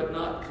burning but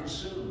not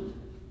consumed.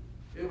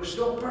 It was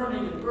still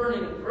burning and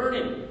burning and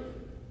burning.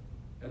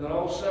 And then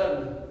all of a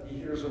sudden, he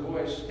hears a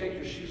voice, "Take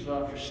your shoes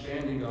off, you're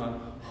standing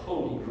on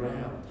holy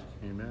ground."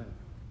 Amen.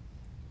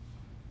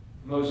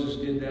 Moses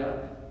did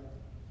that.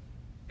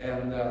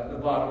 And the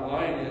bottom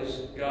line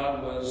is,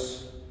 God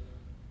was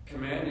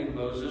commanding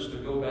Moses to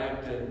go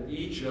back to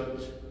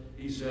Egypt.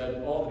 He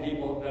said, all the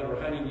people that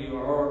are hunting you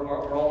are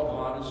all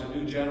gone. It's a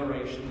new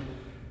generation.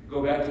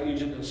 Go back to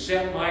Egypt and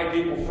set my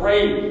people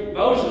free.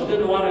 Moses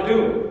didn't want to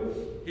do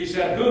it. He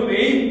said, "Who,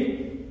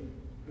 me?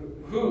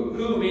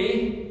 Who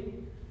me?"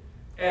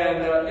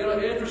 And,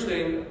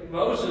 interesting,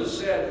 Moses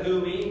said,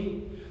 "Who,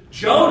 me?"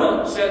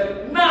 Jonah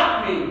said,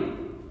 "Not me."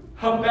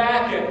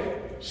 Habakkuk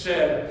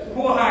said,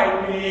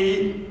 "Why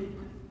me?"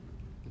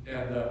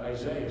 And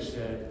Isaiah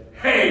said,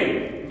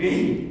 "Hey,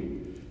 me."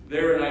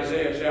 There in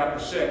Isaiah chapter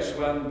 6,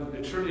 when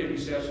the Trinity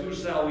says, "Who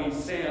shall we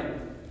send?"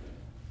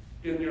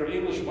 In your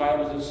English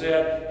Bibles it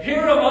said,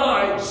 "Here am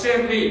I,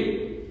 send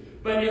me."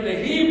 But in the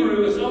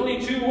Hebrew, it's only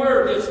two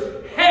words.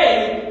 It's,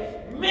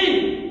 "Hey,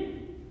 me."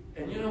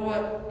 And you know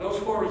what? Those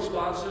four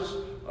responses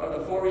are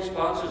the four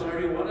responses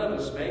every one of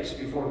us makes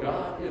before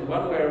God in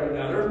one way or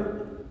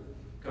another.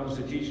 Comes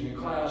to teaching a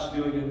class,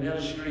 doing a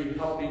ministry,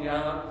 helping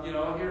out.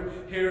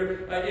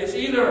 Here, it's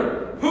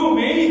either who,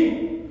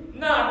 me?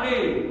 Not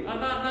me.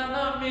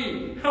 Not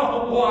me.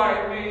 Oh,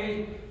 why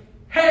me?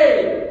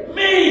 Hey,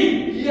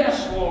 me.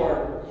 Yes,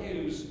 Lord,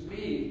 use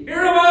me. Here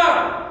am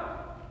I.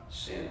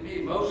 Send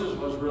me. Moses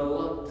was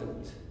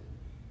reluctant.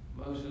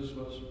 Moses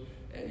was,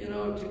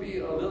 to be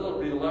a little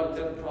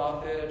reluctant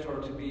prophet, or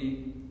to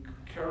be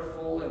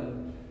careful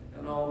and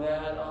all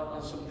that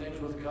on some things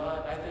with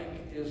God, I think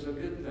is a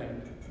good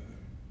thing.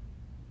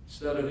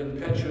 Instead of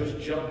impetuous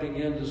jumping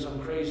into some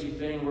crazy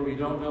thing where we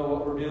don't know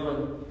what we're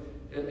doing,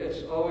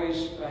 it's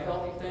always a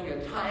healthy thing.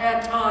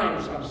 At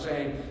times, I'm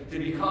saying, to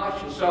be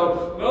cautious.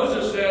 So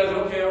Moses says,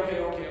 okay.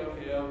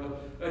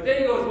 But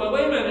then he goes, well,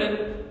 wait a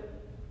minute.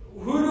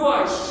 Who do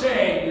I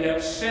say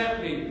that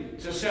sent me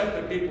to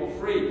set the people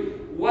free?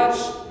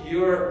 What's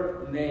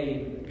your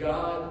name?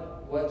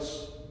 God,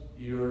 what's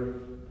your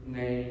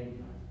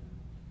name?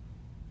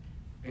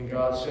 And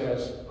God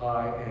says,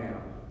 I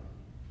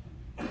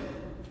am.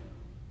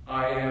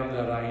 I am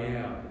that I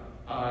am.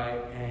 I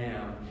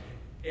am.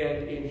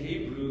 And in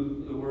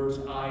Hebrew, the words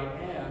I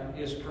am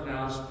is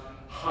pronounced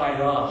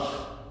Hayah.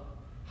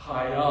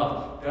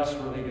 Hayah. That's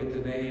where they get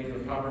the name, the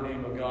proper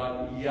name of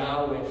God,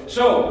 Yahweh.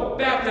 So,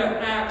 back to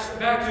Acts,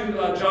 back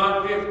to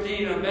John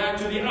 15, and back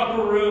to the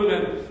upper room.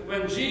 And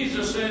when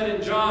Jesus said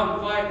in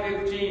John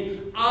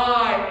 5:15,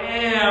 I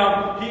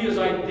am, he is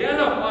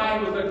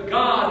identifying with the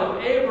God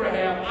of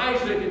Abraham,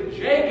 Isaac, and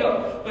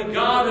Jacob, the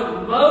God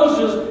of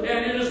Moses,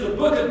 and it is the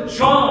book of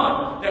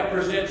John that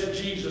presents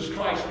Jesus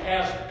Christ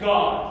as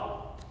God.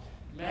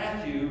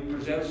 Matthew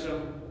presents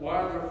him, why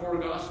are there four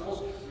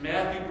Gospels?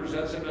 Matthew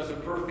presents him as a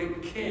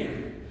perfect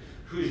king,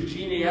 whose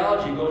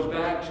genealogy goes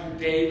back to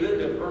David,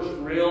 the first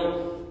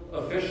real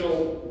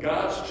official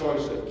God's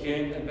choice of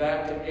king, and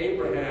back to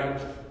Abraham,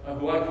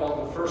 who I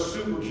call the first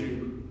super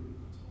Jew.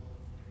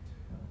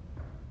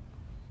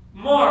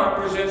 Mark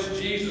presents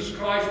Jesus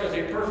Christ as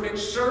a perfect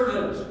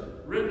servant,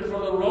 written for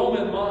the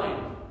Roman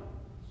mind.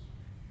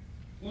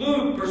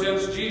 Luke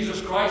presents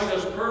Jesus Christ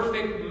as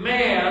perfect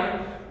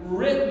man,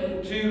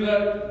 written to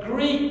the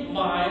Greek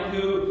mind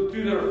who,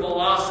 through their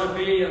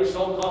philosophy and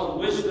so-called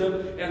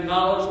wisdom and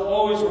knowledge,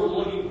 always were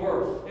looking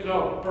for,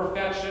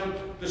 perfection.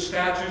 The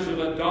statues of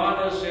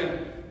Adonis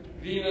and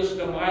Venus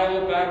de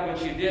Milo back when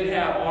she did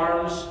have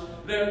arms.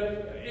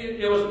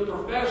 It was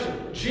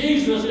perfection.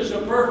 Jesus is a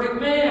perfect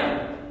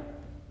man.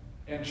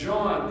 And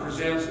John's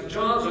a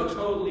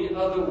totally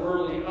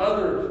otherworldly,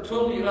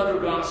 totally other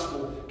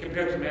gospel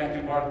compared to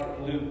Matthew, Mark,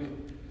 and Luke.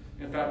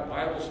 In fact,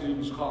 Bible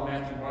students call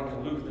Matthew, Mark,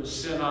 and Luke the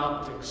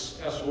synoptics,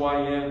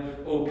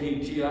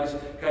 S-Y-N-O-P-T-I-S,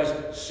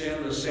 because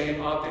sin, the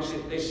same optics,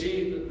 they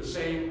see the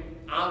same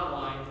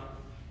outline.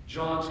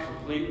 John's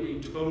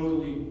completely,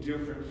 totally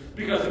different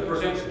because it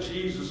presents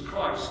Jesus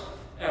Christ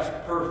as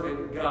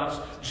perfect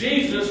God.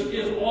 Jesus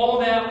is all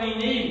that we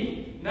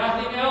need,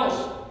 nothing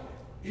else.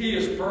 He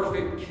is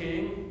perfect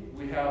King.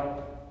 We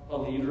have a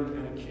leader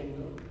and a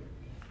kingdom.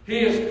 He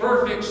is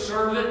perfect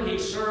servant. He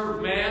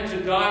served man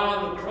to die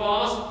on the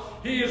cross.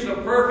 He is the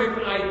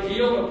perfect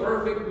ideal, the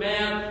perfect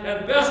man,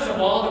 and best of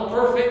all, the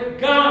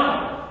perfect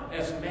God.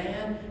 As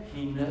man,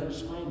 he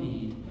knows my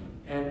need,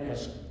 and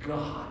as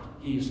God,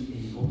 he is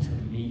able to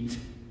meet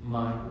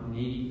my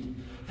need.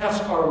 That's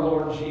our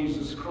Lord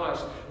Jesus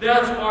Christ.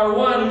 That's our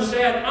one who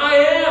said, I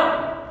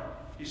am.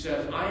 He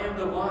says, I am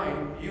the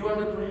vine, you are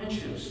the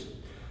branches.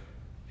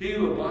 He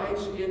who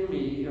abides in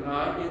me and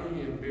I in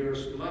him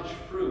bears much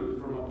fruit.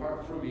 From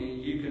apart from me,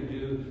 you can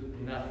do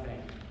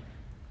nothing.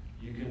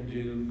 You can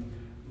do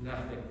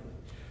nothing.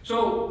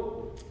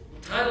 So,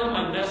 the title of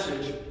my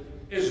message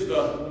is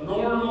The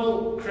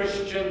Normal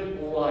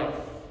Christian Life.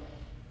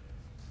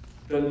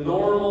 The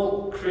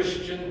normal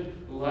Christian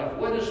life.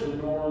 What is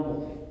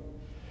normal?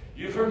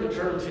 You've heard the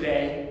term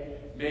today,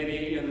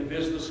 maybe in the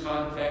business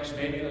context,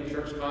 maybe in the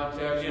church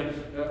context,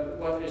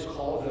 what is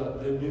called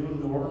the new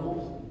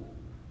normal.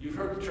 You've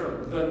heard the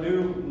term, the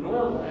new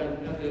normal.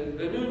 And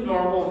the new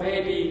normal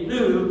may be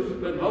new,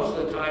 but most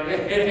of the time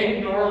it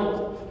ain't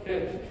normal.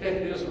 It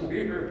is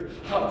weird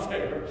out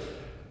there.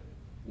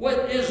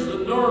 What is the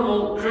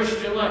normal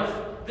Christian life?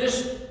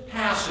 This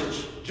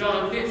passage,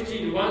 John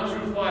 15, 1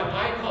 through 5,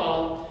 I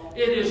call,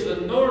 it is the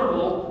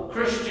normal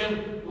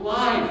Christian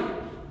life.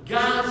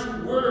 God's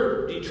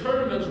Word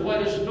determines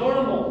what is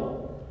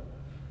normal.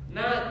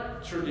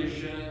 Not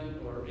tradition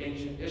or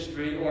ancient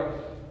history or,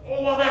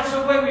 oh, well, that's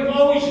the way we've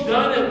always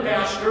done it,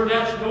 Pastor.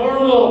 That's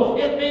normal.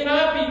 It may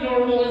not be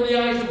normal in the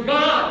eyes of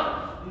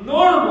God.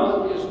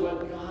 Normal is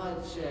what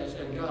God says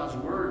and God's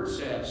Word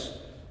says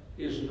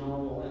is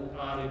normal and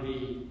ought to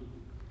be.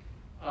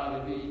 Ought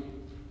to be.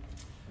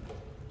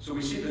 So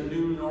we see the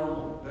new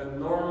normal, the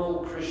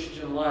normal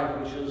Christian life,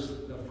 which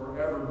is the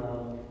forever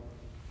normal.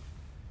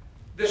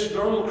 This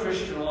normal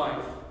Christian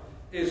life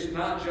is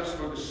not just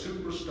for the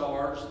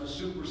superstars, the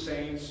super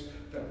saints,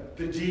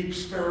 the deep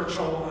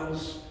spiritual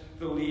ones,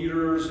 the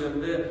leaders,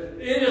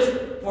 it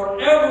is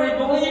for every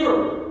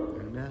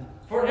believer. Amen.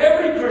 For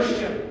every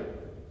Christian.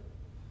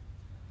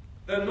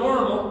 The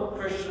normal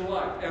Christian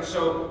life. And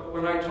so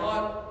when I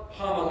taught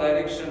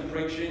homiletics and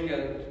preaching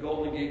at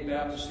Golden Gate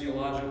Baptist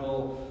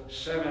Theological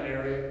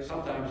Seminary,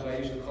 sometimes I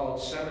used to call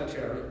it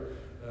cemetery,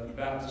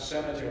 Baptist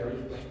Cemetery.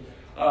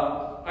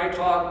 I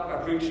taught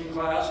a preaching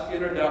class,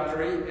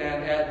 introductory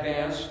and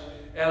advanced,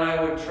 and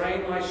I would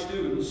train my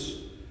students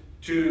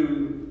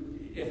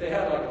to, if they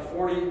had like a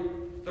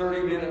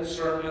 30-minute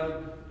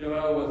sermon,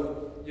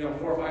 with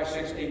 4, 5,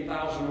 6,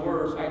 8,000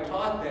 words, I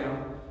taught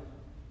them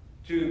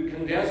to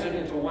condense it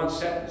into one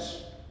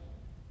sentence.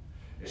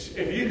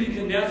 If you can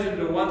condense it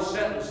into one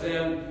sentence,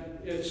 then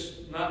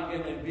it's not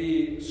going to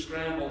be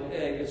scrambled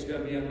egg. It's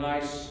going to be a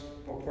nice,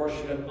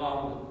 proportionate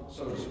omelet,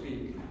 so to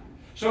speak.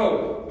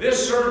 So,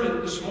 this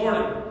sermon this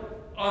morning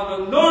on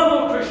the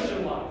normal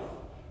Christian life,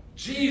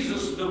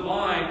 Jesus the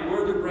vine,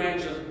 we're the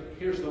branches.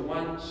 Here's the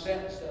one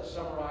sentence that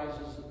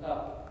summarizes it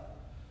up.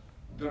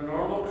 The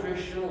normal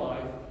Christian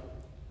life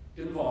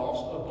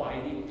involves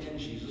abiding in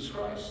Jesus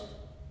Christ.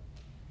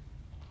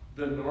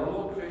 The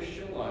normal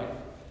Christian life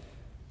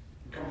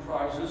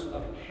comprises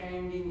of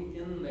hanging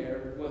in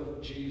there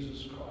with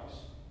Jesus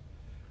Christ.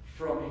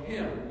 From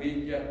Him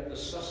we get the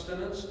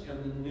sustenance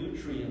and the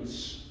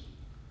nutrients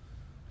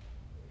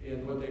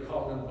in what they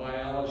call in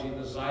biology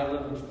the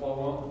xylem and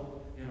phloem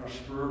in our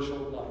spiritual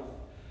life.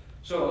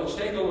 So let's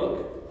take a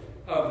look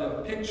of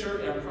the picture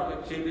and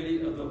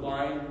productivity of the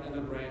vine and the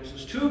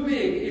branches. Two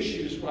big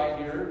issues right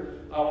here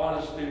I want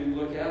us to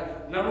look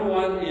at. Number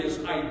one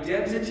is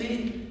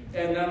identity,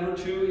 and number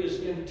two is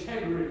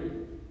integrity.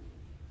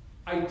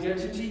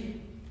 Identity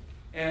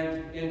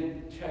and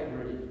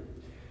integrity.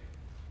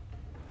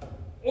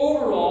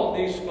 Overall,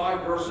 these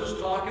 5 verses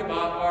talk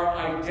about our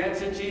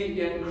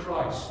identity in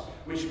Christ,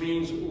 which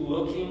means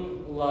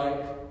looking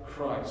like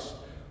Christ.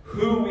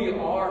 Who we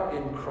are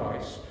in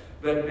Christ,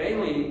 but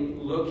mainly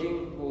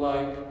looking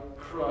like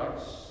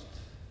Christ.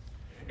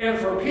 And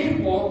for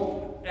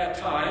people, at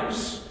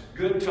times,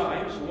 good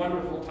times,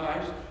 wonderful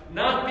times,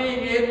 not being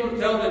able to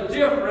tell the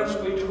difference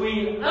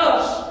between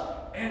us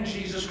and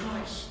Jesus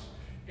Christ.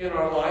 In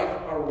our life,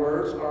 our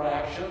words, our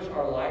actions,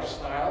 our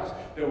lifestyles,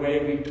 the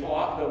way we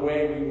talk, the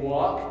way we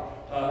walk,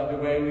 the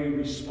way we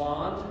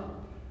respond.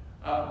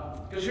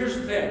 Because here's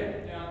the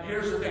thing.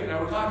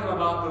 Now we're talking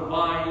about the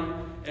vine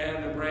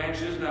and the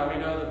branches. Now we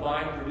know the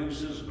vine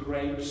produces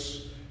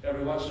grapes.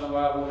 Every once in a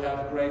while we'll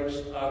have grapes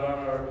out on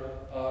our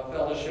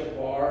fellowship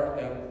bar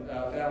and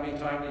family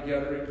time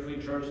together in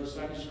between church and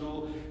Sunday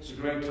school. It's a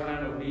great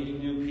time of meeting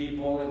new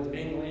people and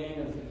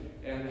mingling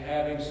and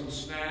having some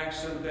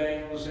snacks and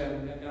things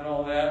and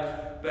all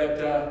that.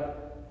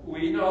 But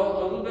we know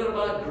a little bit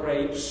about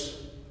grapes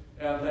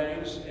and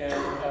things. And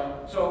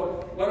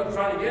so what I'm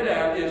trying to get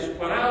at is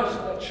when I was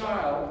a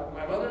child,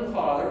 my mother and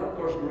father, of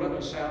course, grew up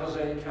in San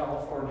Jose,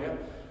 California.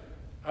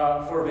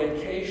 For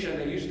vacation,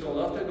 they used to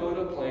love to go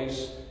to a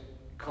place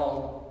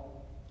called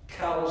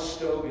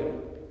Calistoga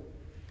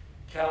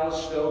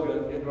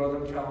in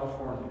Northern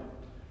California.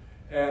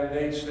 And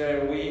they'd stay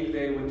a week.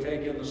 They would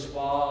take in the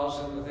spas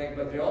and the thing.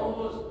 But they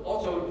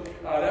also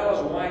that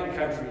was wine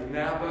country,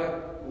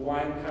 Napa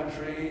wine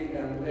country,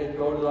 and they'd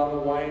go on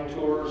the wine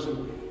tours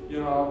and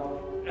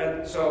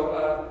and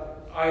so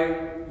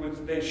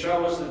they'd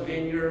show us the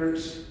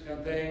vineyards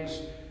and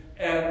things.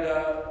 And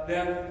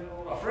then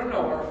a friend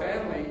of our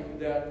family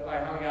that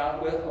I hung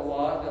out with a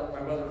lot, that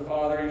my mother and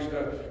father used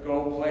to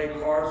go play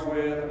cards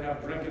with and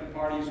have drinking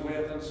parties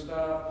with and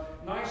stuff.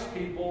 Nice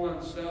people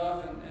and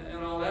stuff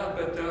and all that.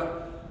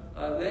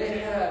 But they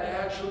had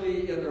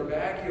actually in their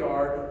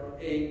backyard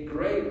a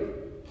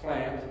grape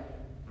plant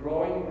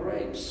growing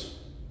grapes.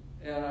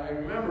 And I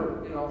remember,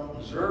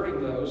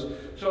 observing those.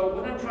 So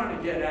what I'm trying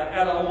to get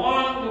at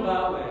along the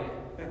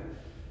way,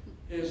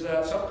 is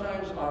that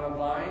sometimes on a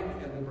vine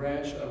in the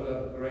branch of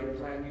a grape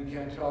plant, you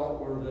can't tell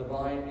where the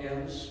vine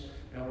ends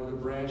and where the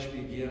branch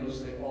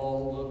begins. They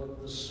all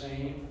look the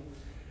same.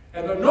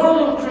 And the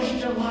normal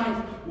Christian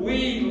life,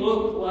 we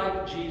look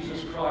like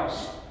Jesus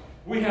Christ.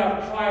 We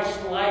have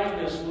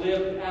Christ-likeness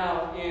lived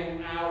out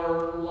in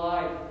our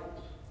life.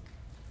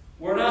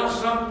 We're not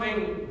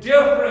something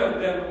different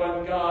than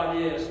what God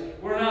is.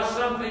 We're not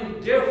something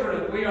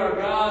different. We are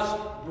God's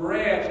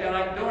branch. And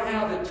I don't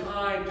have the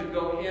time to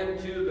go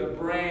into the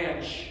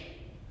branch.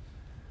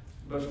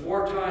 But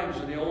 4 times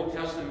in the Old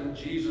Testament,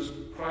 Jesus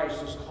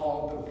Christ is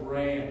called the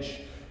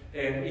branch.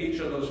 And each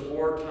of those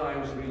 4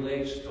 times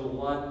relates to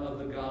one of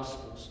the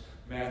Gospels.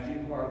 Matthew,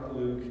 Mark,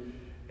 Luke,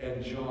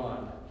 and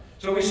John.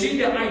 So we see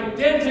the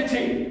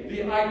identity.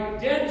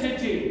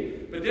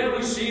 But then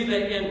we see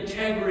the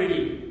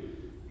integrity.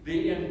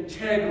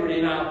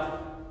 Now,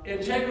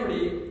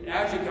 integrity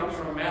actually comes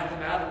from a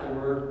mathematical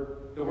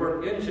word, the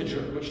word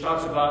integer, which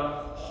talks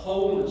about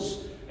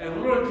wholeness.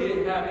 And literally,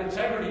 to have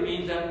integrity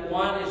means that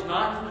one is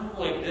not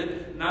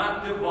conflicted,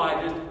 not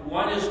divided,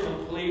 one is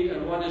complete,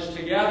 and one is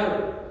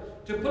together.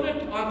 To put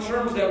it on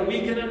terms that we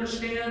can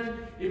understand,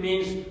 it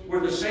means we're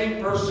the same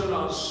person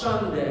on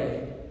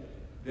Sunday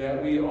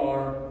that we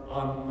are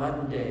on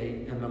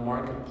Monday in the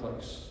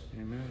marketplace.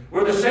 Amen.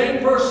 We're the same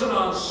person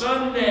on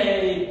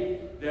Sunday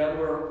that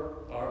we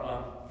are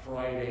on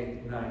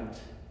Friday night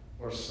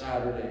or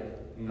Saturday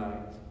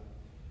night.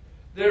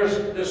 There's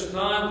this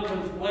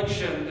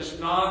non-confliction, this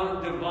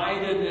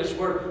non-dividedness.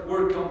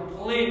 We're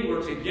complete,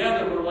 we're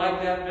together, we're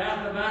like that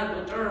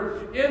mathematical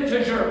term,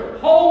 integer,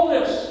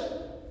 wholeness.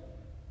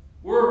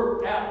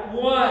 We're at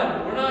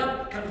one. We're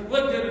not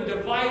conflicted and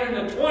divided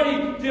into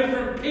 20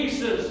 different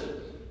pieces.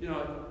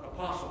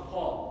 Apostle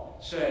Paul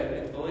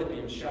said in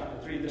Philippians chapter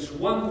 3, this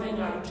one thing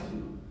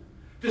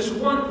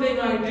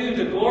I do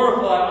to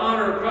glorify,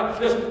 honor Christ.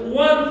 This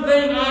one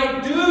thing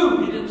I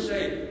do. He didn't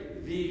say,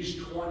 these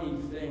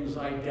 20 things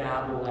I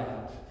dabble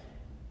at.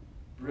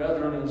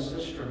 Brethren and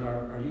sisters,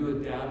 are you a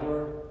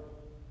dabbler?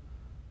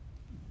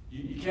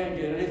 You can't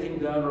get anything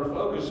done or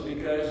focus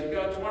because you've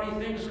got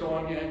 20 things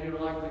going and you're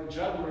like the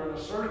juggler in a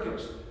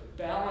circus,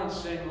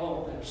 balancing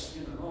all this,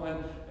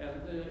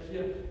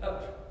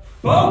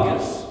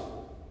 focus.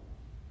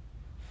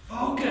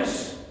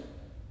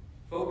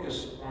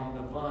 Focus on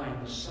the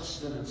vine, the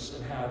sustenance,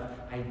 and have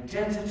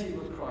identity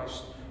with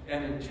Christ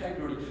and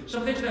integrity.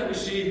 Some things that we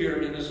see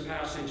here in this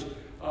passage,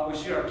 we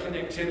see our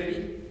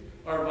connectivity,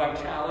 our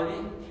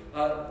vitality.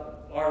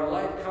 Our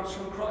life comes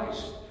from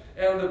Christ.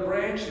 And the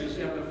branches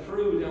and the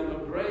fruit and the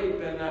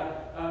grape and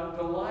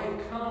the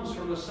life comes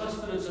from the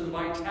sustenance and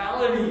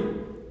vitality.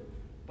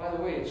 By the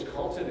way, it's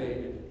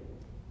cultivated.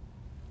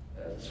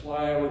 That's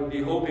why I would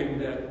be hoping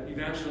that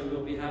eventually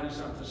we'll be having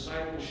some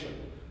discipleship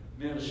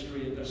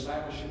ministry and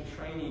discipleship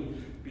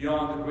training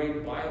beyond the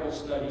great Bible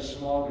study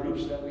small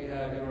groups that we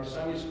have in our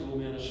Sunday school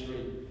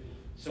ministry.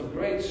 Some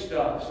great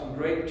stuff, some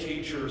great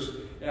teachers.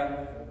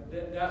 And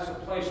that's a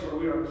place where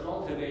we are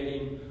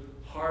cultivating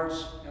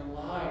hearts and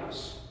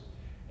lives.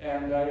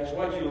 And it's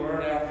what you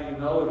learn after you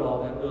know it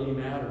all that really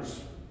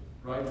matters.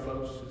 Right,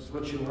 folks? It's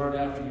what you learn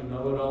after you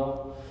know it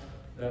all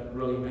that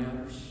really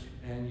matters.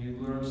 And you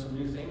learn some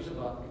new things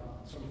about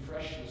God, some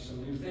freshness,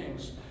 some new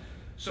things.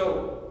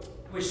 So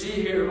we see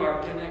here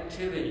our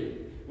connectivity.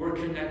 We're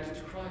connected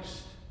to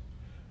Christ.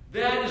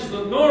 That is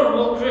the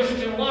normal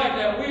Christian life,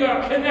 that we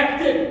are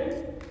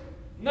connected,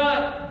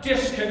 not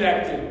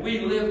disconnected. We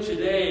live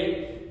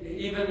today,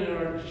 even in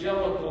our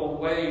evangelical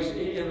ways,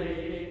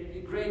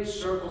 great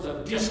circles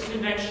of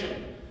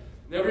disconnection.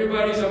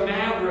 Everybody's a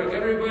maverick.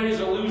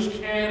 Everybody's a loose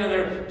cannon.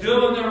 They're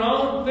doing their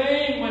own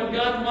thing when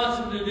God wants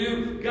them to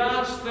do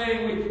God's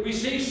thing. We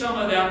see some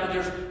of that, but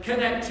there's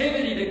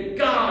connectivity to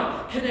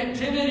God,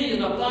 connectivity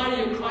in the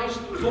body of Christ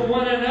to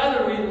one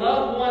another. We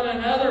love one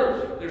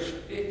another. There's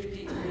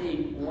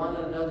 58 one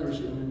another's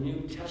in the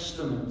New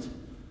Testament.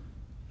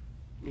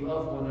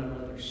 Love one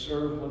another,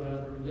 serve one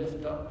another,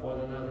 lift up one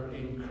another,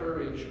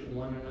 encourage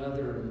one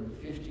another, and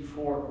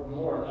 54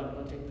 more. I'm not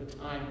going to take the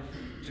time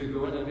to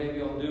go into.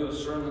 Maybe I'll do a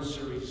sermon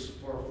series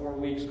for 4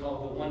 weeks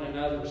called The One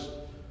Another's.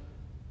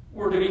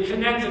 We're to be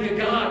connected to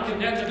God,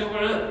 connected to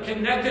one another,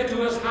 connected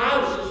to His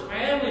house, His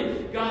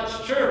family,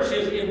 God's church,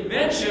 His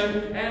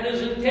invention and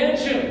His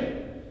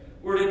intention.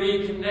 We're to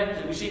be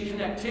connected. We see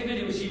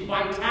connectivity, we see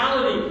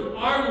vitality.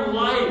 Our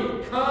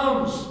life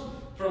comes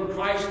from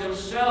Christ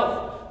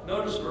Himself.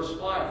 Notice verse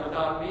 5,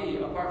 without me,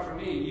 apart from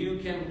me, you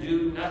can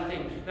do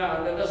nothing.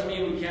 Now, that doesn't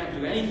mean we can't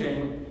do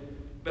anything,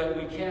 but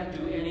we can't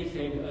do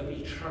anything of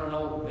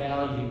eternal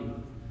value,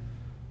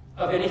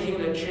 of anything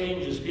that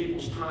changes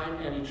people's time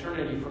and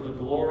eternity for the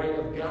glory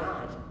of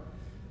God.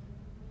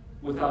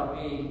 Without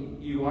me,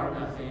 you are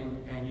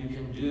nothing, and you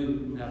can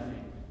do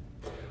nothing.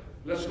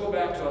 Let's go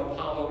back to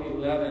Apollo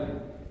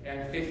 11,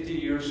 and 50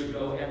 years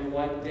ago, and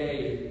one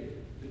day,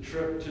 the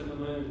trip to the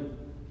moon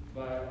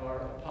by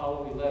our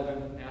Apollo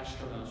 11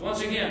 astronauts.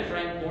 Once again,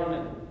 Frank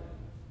Borman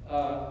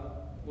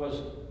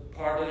was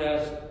part of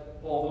that,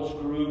 all those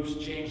groups.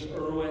 James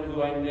Irwin,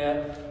 who I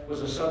met, was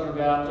a Southern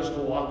Baptist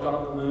who walked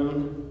on the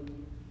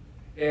moon.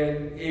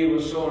 And he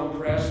was so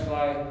impressed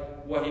by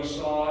what he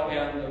saw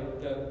and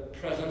the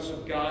presence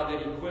of God that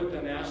he quit the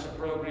NASA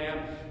program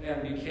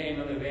and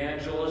became an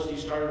evangelist. He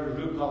started a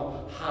group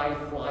called High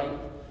Flight.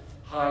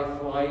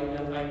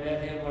 And I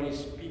met him when he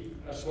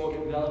spoke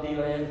at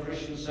Melodyland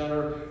Christian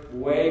Center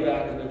way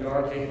back in the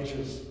dark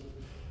ages.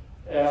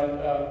 And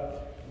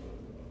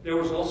there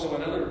was also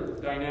another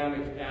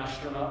dynamic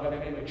astronaut by the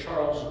name of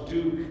Charles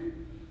Duke.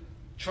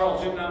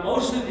 Now,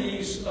 most of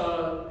these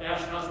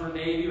astronauts were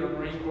Navy or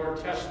Marine Corps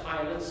test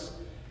pilots.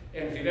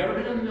 And if you've ever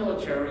been in the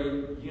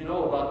military, you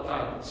know about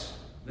pilots.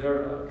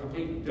 They're a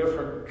completely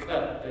different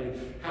cut. They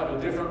have a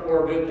different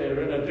orbit.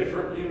 They're in a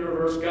different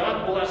universe.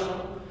 God bless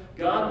them.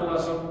 God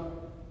bless them.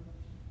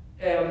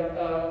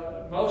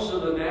 And most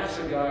of the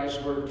NASA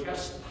guys were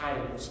test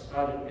pilots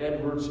out at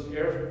Edwards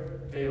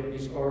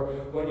Airfield, or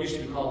what used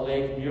to be called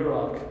Lake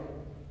Muroc.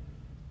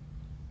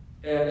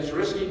 And it's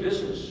risky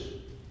business.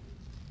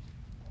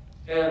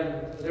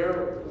 And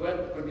they're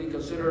what would be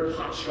considered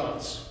hot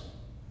shots.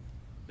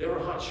 They were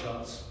hot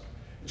shots.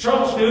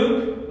 Charles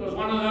Duke was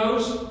one of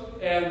those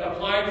and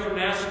applied for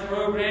NASA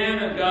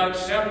program and got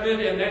accepted.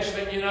 And next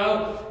thing you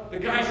know, the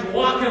guy's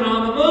walking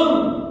on the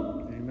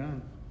moon.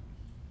 Amen.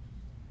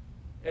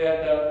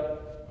 And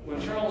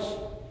when Charles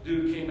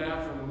Duke came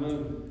back from the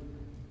moon,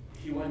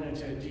 he went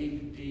into a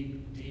deep,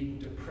 deep, deep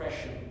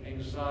depression,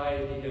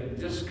 anxiety, and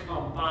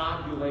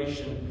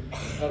discombobulation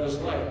of his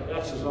life.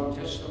 That's his own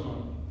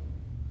testimony.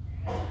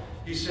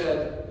 He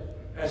said,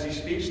 as he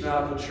speaks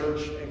now to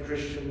church and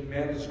Christian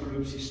men's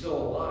groups, he's still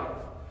alive.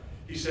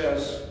 He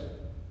says,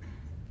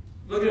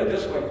 look at it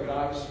this way,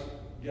 guys,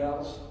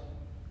 gals.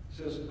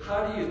 He says,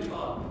 how do you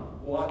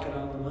top walking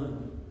on the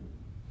moon?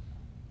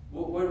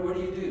 What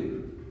do you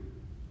do?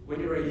 When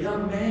you're a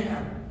young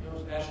man, you know,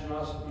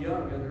 astronauts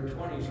young in their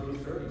 20s, early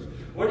 30s.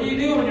 What do you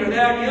do when you're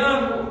that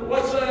young?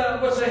 What's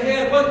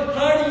ahead?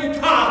 How do you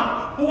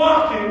top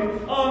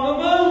walking on the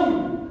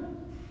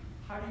moon?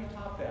 How do you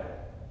top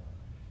that?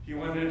 He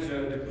went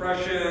into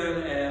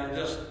depression and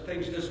just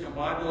things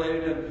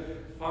discombobulated. And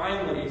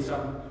finally,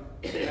 some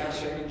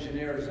NASA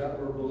engineers that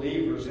were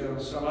believers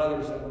and some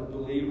others that were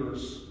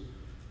believers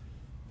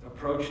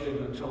approached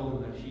him and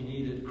told him that he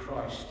needed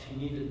Christ. He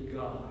needed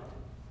God.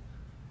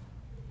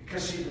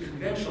 Because, see, the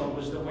conventional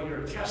was that when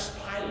you're a test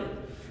pilot,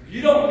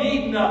 you don't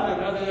need nothing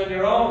other than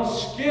your own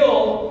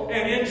skill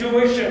and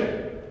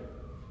intuition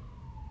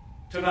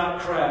to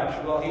not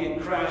crash. Well, he had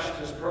crashed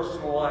his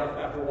personal life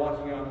after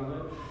walking on the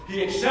moon.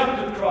 He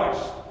accepted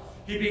Christ.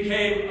 He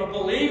became a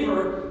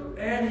believer,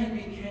 and he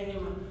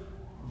became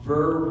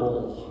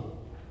verbal.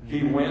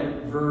 He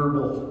went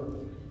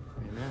verbal.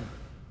 Amen.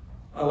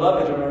 I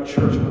love it in our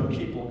church when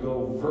people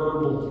go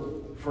verbal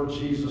for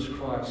Jesus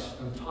Christ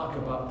and talk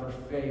about their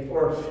faith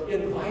or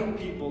invite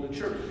people to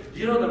church. Do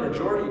you know the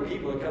majority of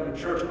people that come to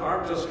church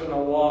aren't just going to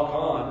walk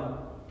on?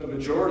 The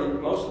majority,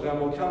 most of them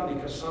will come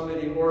because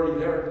somebody already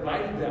there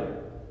invited them.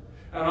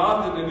 And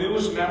often the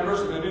newest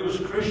members and the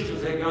newest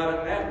Christians, they got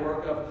a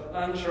network of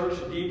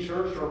unchurched,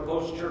 de-churched, or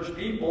post-church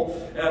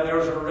people, and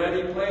there's a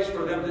ready place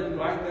for them to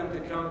invite them to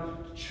come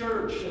to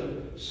church.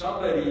 And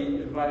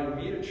somebody invited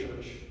me to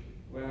church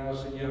when I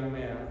was a young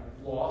man,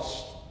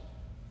 lost.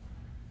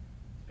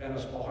 And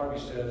as Paul Harvey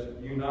says,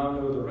 you now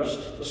know the rest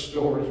of the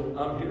story.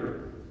 I'm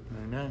here.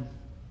 Amen.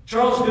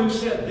 Charles Duke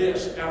said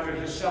this after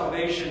his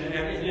salvation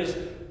and in his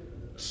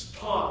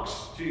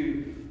talks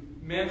to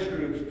men's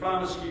groups,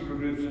 promise keeper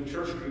groups, and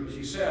church groups.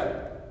 He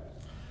said,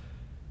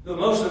 The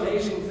most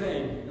amazing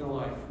thing in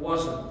life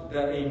wasn't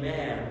that a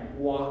man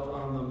walked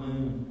on the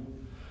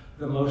moon.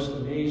 The most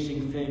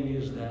amazing thing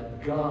is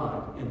that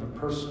God, in the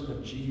person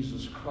of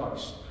Jesus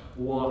Christ,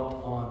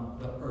 walked on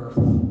the earth.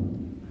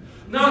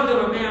 Not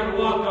that a man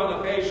walked on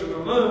the face of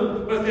the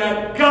moon, but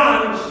that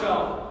God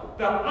himself,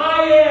 the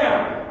I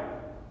Am,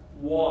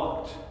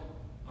 walked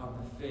on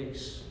the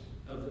face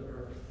of the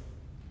earth.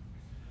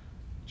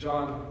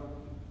 John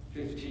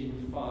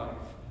 15:5.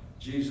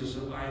 Jesus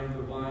said, I am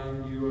the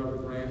vine, you are the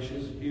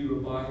branches. He who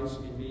abides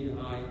in me and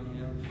I in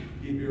him,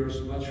 he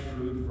bears much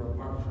fruit, for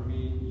apart from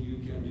me,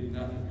 you can do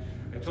nothing.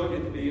 I told you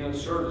at the beginning of the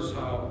service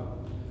how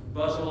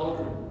Buzz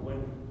Aldrin,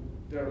 when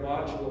their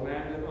module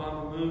landed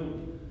on the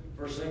moon,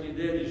 first thing he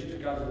did is he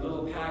took out a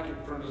little packet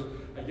from his,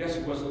 I guess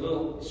it was a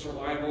little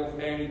survival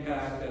fanny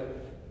pack that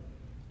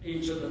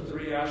each of the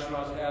 3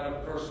 astronauts had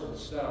of personal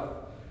stuff.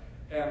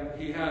 And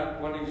he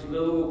had one of these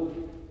little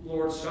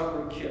Lord's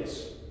Supper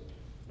kits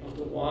with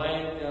the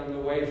wine and the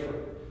wafer.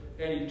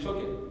 And he took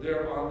it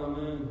there on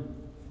the moon.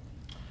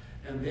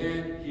 And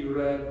then he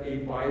read a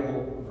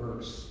Bible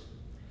verse.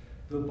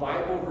 The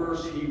Bible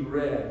verse he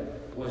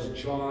read was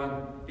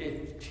John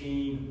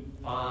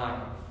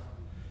 15:5,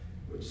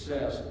 which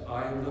says,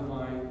 I am the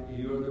vine,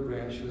 you are the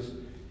branches.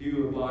 He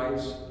who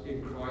abides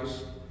in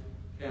Christ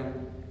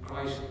and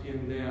Christ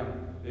in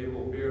them, they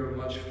will bear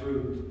much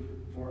fruit.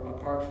 For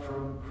apart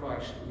from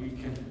Christ, we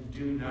can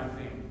do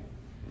nothing.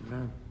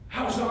 Amen.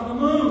 House on the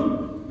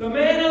moon. The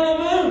man on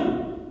the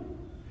moon.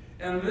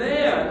 And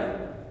then,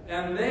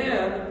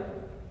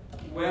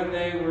 when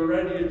they were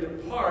ready to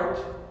depart,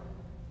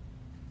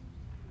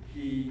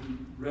 he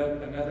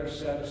read another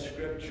set of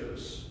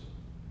scriptures.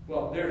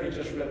 Well, there he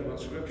just read one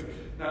scripture.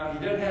 Now, he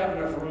didn't have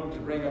enough room to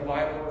bring a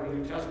Bible or a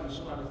New Testament,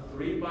 so on a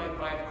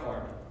 3x5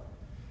 card.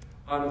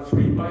 On a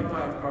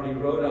 3x5 card, he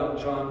wrote out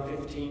John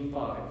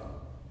 15:5.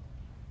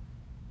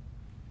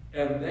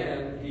 And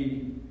then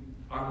he,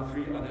 on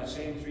that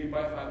same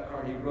 3x5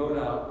 card, he wrote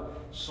out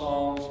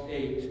Psalms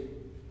 8,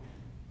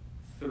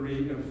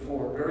 3 and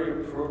 4.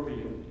 Very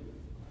appropriate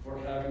for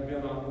having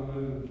been on the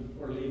moon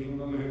or leaving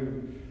the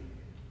moon.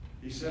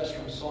 He says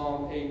from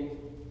Psalm 8,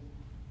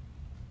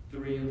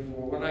 3 and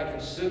 4, when I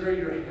consider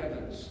your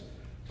heavens,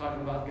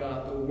 talking about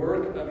God, the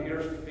work of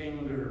your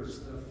fingers,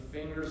 the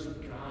fingers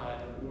of God,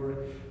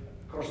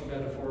 of course,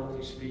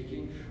 metaphorically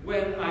speaking,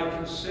 when I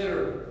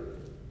consider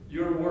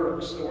your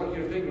works, the work of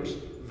your fingers,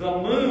 the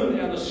moon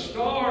and the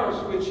stars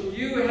which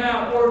you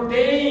have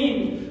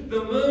ordained,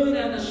 the moon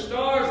and the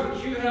stars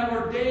which you have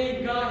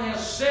ordained, God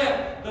has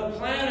set the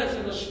planets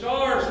and the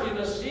stars in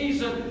a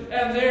season,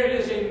 and there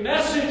is a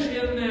message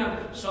in them.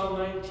 Psalm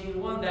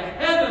 19:1, the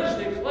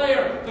heavens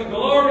declare the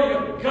glory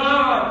of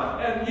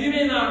God, and you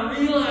may not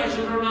realize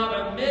it or not,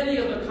 but many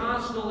of the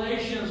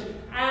constellations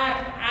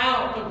act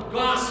out the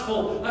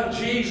gospel of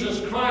Jesus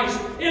Christ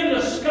in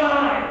the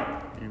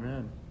sky.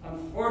 Amen.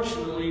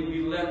 Unfortunately,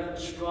 we let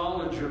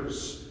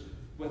astrologers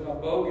with a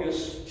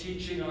bogus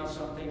teaching on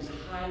some things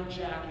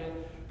hijack it.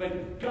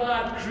 But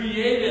God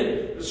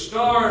created the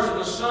stars and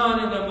the sun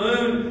and the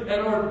moon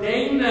and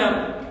ordained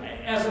them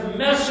as a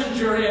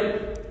messenger.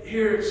 And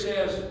here it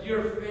says,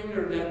 your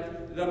finger,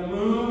 that the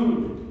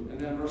moon. And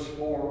then verse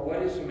 4,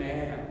 what is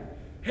man?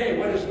 Hey,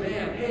 what is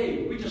man?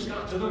 Hey, we just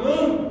got to the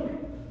moon.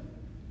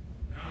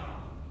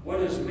 What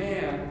is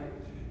man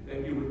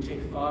that you would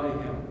take thought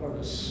of him, or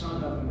the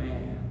Son of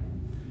Man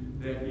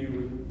that you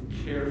would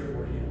care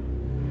for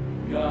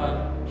him?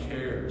 God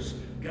cares.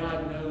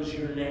 God knows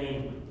your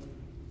name.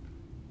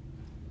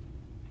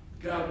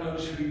 God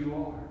knows who you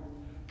are.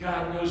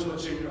 God knows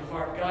what's in your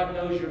heart. God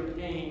knows your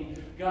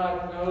pain.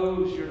 God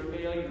knows your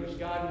failures.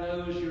 God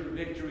knows your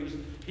victories.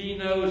 He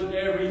knows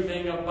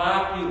everything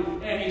about you,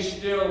 and He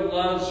still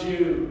loves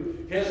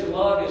you. His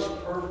love is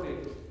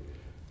perfect.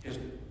 His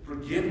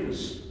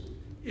forgiveness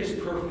is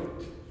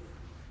perfect.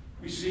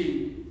 We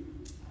see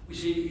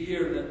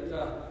here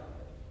that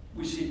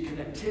we see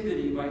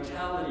connectivity,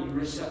 vitality,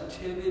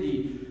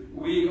 receptivity.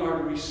 We are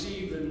to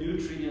receive the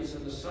nutrients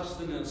and the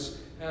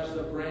sustenance as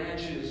the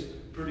branches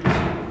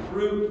producing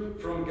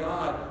fruit from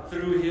God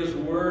through His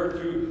Word,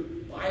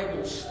 through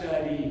Bible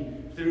study,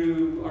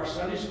 through our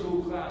Sunday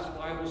school class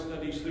Bible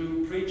studies,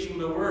 through preaching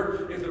the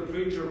Word, if the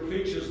preacher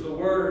preaches the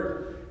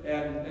Word,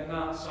 and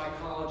not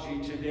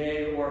psychology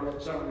today or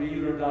some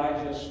Reader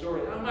Digest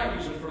story. I might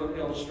use it for an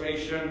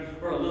illustration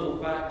or a little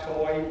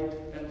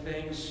factoid and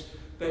things.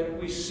 But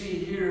we see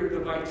here the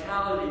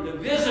vitality, the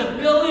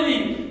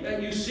visibility,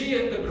 and you see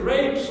it, the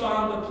grapes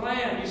on the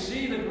plant. You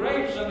see the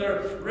grapes and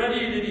they're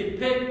ready to be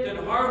picked and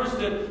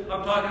harvested.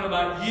 I'm talking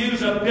about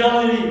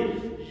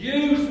usability.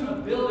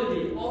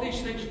 Usability. All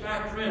these things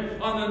factor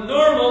in. On the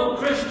normal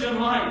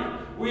Christian life,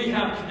 we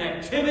have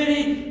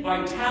connectivity,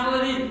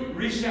 vitality,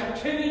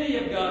 receptivity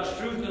of God's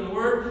truth and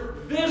word,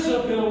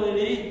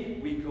 visibility.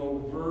 We go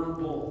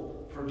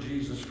verbal for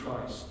Jesus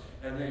Christ.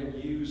 And then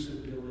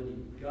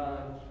usability.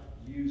 God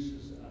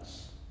uses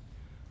us.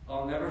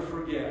 I'll never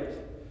forget,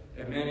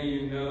 and many of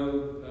you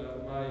know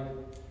my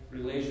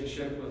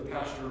relationship with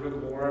Pastor Rick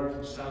Warren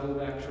from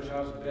Saddleback Church. I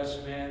was the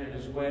best man at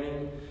his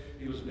wedding.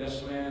 He was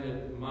best man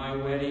at my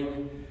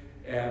wedding,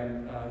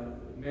 and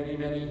many,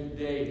 many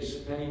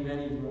days,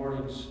 many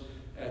mornings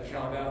at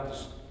Cal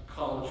Baptist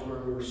College where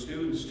we were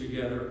students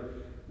together.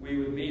 We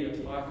would meet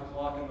at 5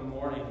 o'clock in the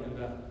morning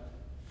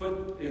in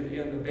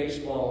the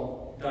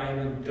baseball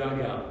diamond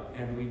dugout,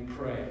 and we'd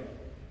pray.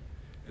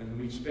 And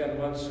we'd spend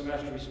one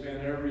semester, we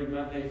spent every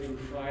Monday through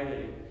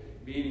Friday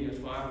meeting at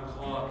 5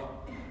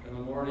 o'clock in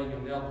the morning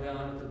and knelt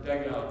down at the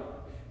dugout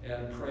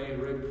and prayed.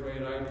 Rick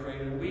prayed, I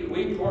prayed, and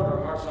we poured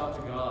our hearts out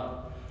to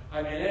God.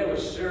 I mean, it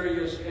was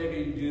serious,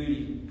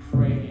 heavy-duty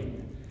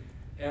praying.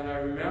 And I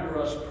remember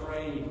us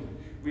praying.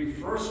 We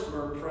first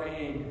were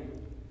praying,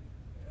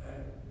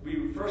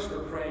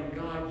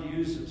 God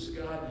uses,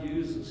 God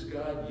uses,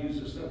 God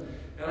uses.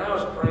 And I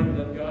was praying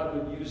that God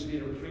would use me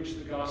to preach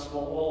the gospel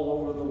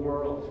all over the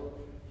world.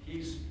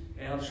 He's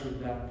answered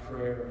that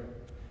prayer.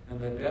 And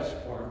the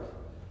best part,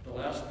 the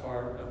last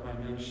part of my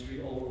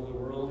ministry all over the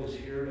world is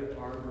here at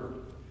Harbor.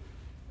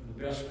 And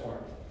the best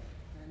part.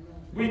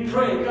 We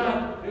pray,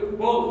 God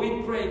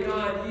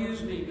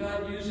use me,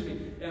 God use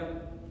me.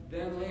 And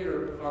then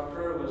later, our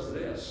prayer was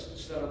this.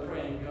 Instead of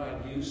praying,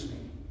 God use me,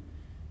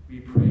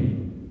 we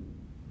prayed,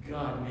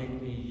 God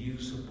make me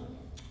usable.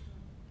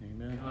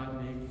 Amen.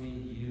 God make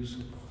me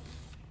usable.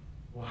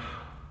 Wow.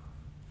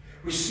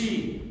 We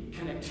see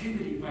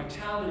connectivity,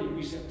 vitality,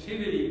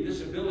 receptivity,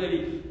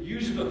 visibility,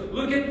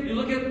 usability. You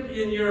look at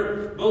in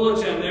your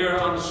bulletin there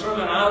on the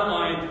sermon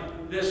outline,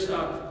 this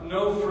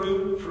no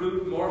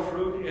fruit, more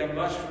fruit, and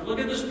much fruit. Look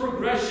at this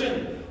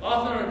progression.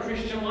 Often our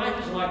Christian life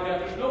is like that.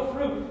 There's no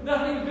fruit,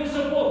 nothing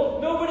visible.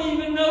 Nobody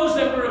even knows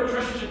that we're a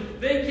Christian.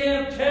 They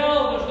can't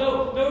tell. There's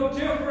no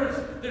difference.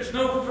 There's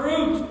no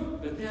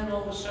fruit. But then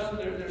all of a sudden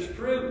there's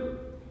fruit.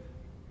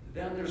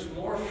 Then there's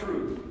more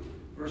fruit.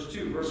 Verse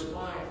 2, verse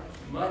 5,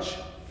 much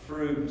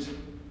fruit.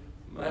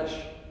 Much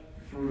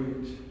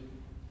fruit.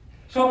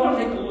 So I want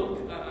to take a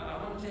look. I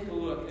want to take a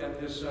look at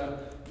this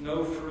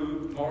no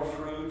fruit, more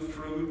fruit,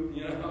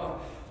 fruity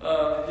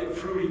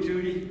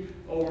tooty,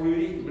 old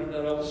Rudy. Remember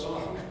that old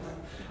song?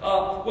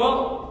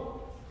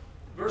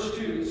 Verse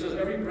 2, it says,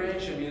 every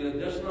branch in me that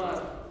does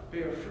not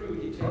bear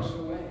fruit, he takes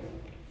away.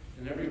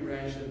 And every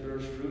branch that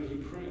bears fruit, he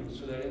prunes,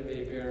 so that it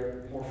may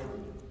bear more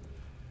fruit.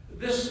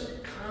 This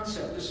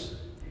concept, this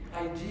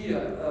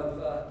idea of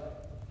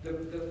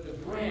the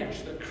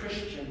branch, the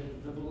Christian,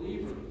 the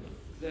believer,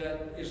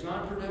 that is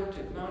not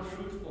productive, not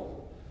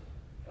fruitful.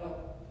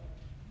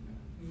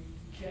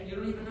 You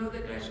don't even know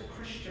that guy's a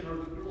Christian or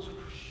the girl's a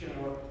Christian,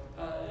 or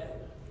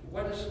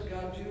what does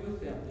God do with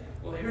them?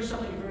 Well, here's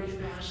something very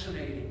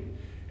fascinating,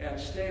 and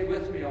stay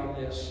with me on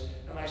this.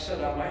 And I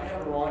said I might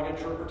have a wrong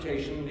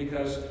interpretation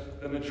because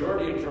the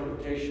majority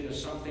interpretation is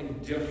something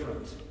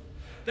different.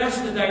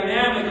 That's the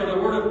dynamic of the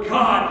Word of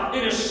God.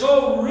 It is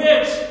so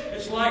rich.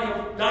 It's like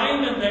a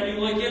diamond that you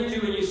look into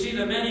and you see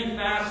the many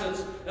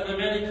facets and the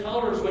many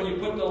colors when you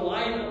put the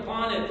light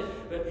upon it.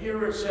 But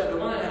here it said, the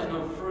one that has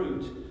no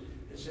fruit,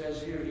 it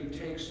says here, he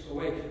takes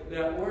away.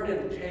 That word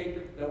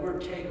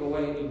take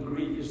away in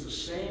Greek is the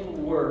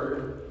same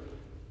word,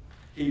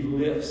 he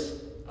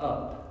lifts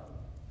up.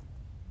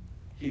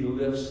 He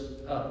lifts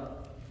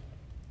up.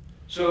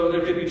 So there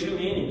could be two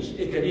meanings.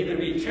 It could either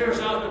be tears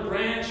out the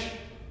branch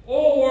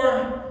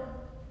or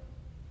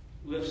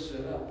lifts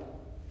it up.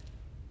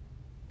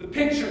 The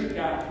picture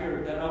got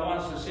here that I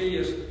want us to see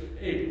is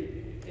a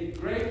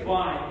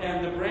grapevine,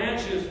 and the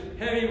branches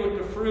heavy with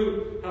the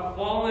fruit have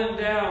fallen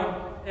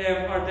down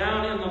and are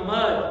down in the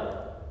mud.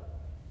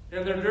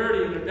 And they're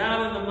dirty, and they're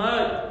down in the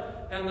mud.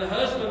 And the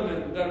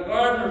husbandman, the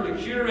gardener,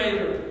 the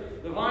curator,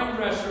 the vine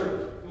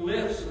dresser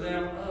lifts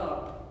them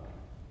up,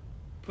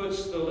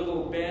 puts the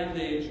little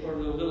bandage or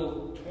the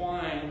little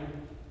twine,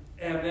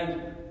 and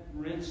then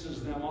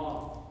rinses them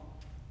off.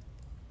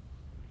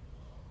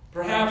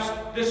 Perhaps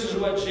this is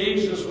what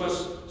Jesus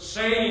was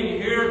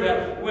saying here,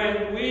 that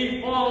when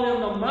we fall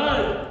in the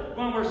mud,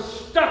 when we're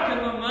stuck in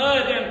the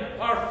mud and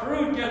our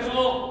fruit gets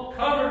all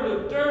covered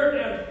with dirt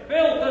and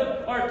filth,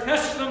 and our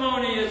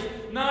testimony is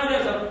not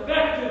as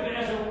effective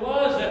as it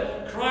was,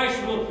 that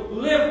Christ will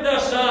lift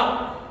us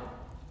up,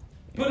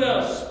 put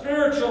a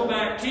spiritual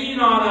vaccine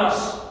on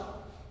us,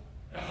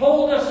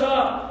 hold us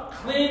up,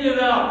 clean it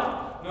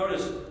up.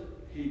 Notice,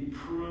 he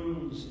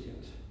prunes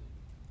it.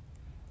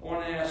 I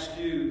want to ask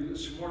you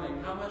this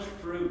morning, how much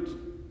fruit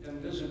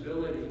and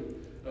visibility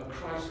of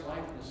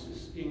Christ-likeness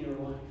is in your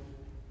life?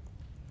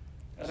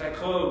 As I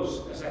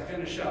close, as I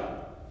finish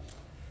up,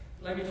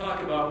 let me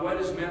talk about what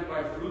is meant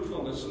by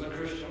fruitfulness in the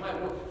Christian life.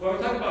 When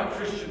we talk about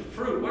Christian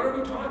fruit, what are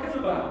we talking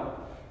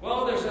about?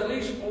 Well, there's at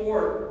least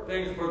 4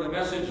 things for the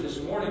message this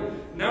morning.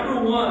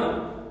 Number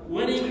 1,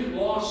 winning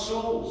lost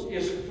souls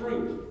is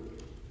fruit.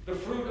 The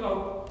fruit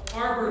of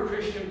Harbor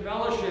Christian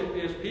Fellowship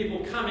is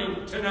people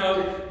coming to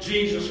know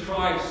Jesus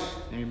Christ.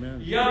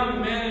 Amen.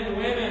 Young men and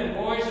women,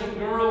 boys and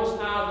girls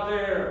out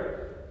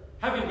there,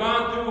 having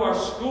gone through our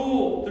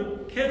school,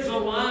 through Kids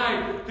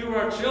Alive, through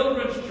our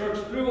children's church,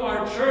 through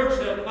our church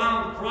that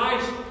found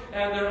Christ,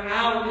 and they're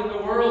out in the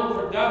world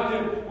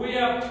productive. We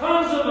have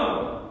tons of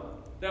them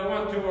that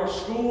went through our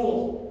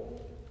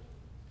school.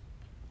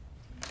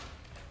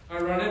 I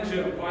run into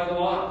them quite a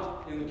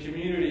lot in the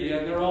community,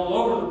 and they're all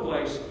over the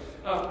place.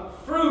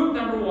 Fruit,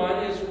 number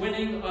one, is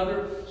winning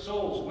other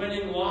souls,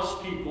 winning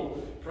lost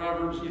people.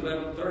 Proverbs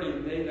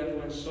 11:30, they that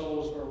win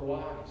souls are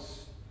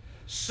wise.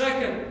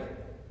 Second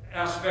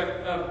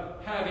aspect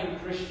of having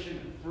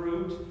Christian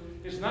fruit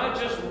is not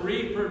just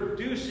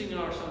reproducing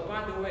ourselves.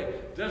 By the way,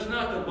 does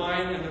not the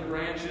vine and the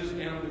branches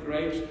and the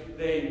grapes,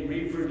 they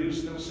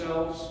reproduce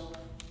themselves?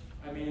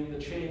 I mean, the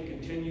chain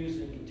continues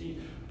and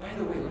continues. By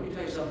the way, let me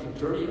tell you something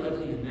dirty,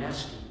 ugly, and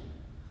nasty.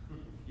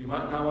 You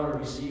might not want to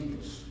receive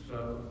this.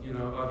 So,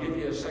 I'll give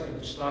you a second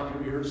to stop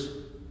your ears.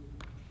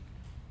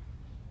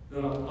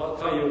 Then I'll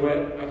tell you what,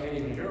 I can't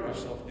even hear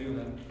myself do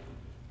that.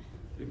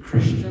 The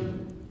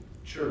Christian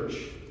church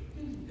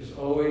is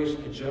always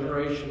a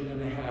generation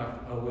and a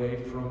half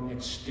away from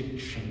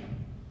extinction.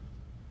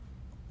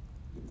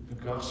 The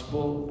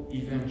gospel,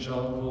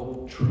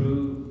 evangelical,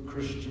 true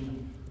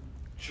Christian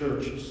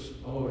church is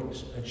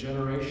always a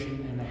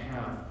generation and a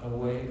half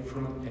away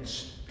from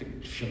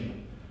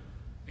extinction.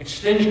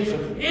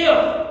 Extinction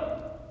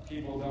if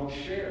people don't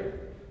share,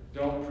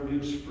 don't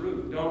produce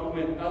fruit, don't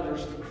win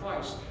others to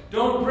Christ,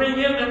 don't bring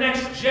in the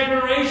next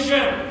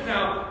generation.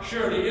 Now,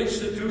 sure, the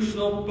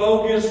institutional,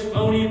 bogus,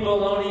 phony,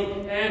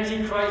 baloney,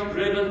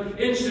 antichrist-driven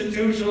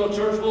institutional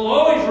church will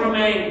always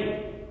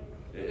remain.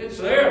 It's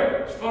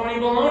there. It's phony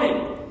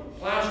baloney.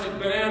 Plastic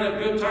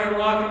banana, good time,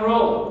 rock and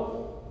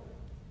roll.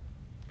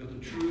 But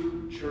the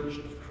true church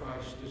of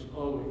Christ is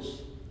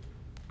always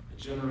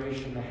a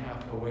generation and a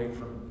half away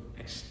from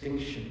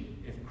extinction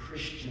if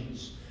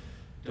Christians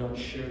don't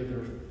share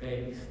their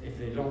faith, if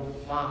they don't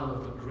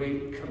follow the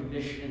Great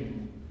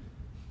Commission.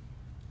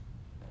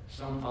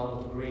 Some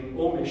follow the Great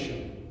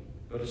Omission,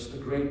 but it's the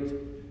Great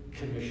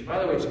Commission. By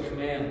the way, it's a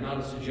command, not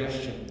a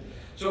suggestion.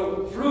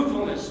 So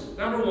fruitfulness,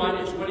 number one,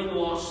 is winning the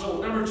lost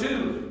soul. Number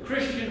two,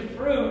 Christian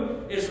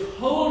fruit is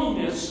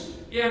holiness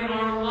in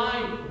our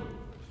life.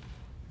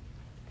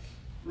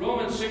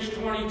 Romans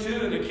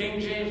 6:22 in the King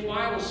James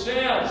Bible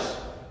says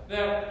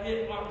that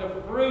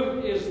the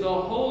fruit is the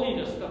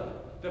holiness.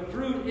 The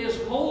fruit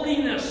is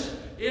holiness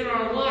in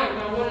our life.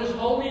 Now, what is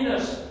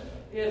holiness?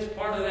 It's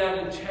part of that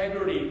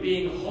integrity,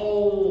 being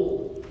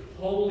whole,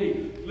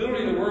 holy.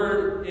 Literally, the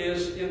word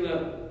is in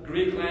the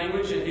Greek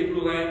language and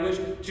Hebrew language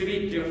to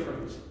be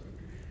different,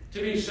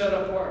 to be set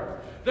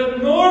apart. The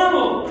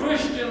normal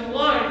Christian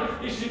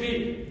life is to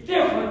be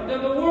different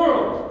than the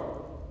world.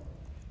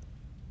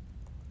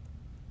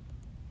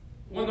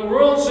 When the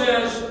world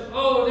says,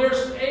 oh,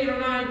 there's 8 or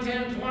 9,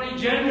 10, 20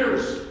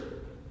 genders,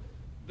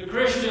 the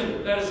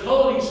Christian that is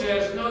holy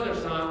says, no,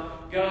 there's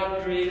not.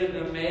 God created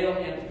the male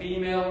and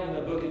female in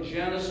the book of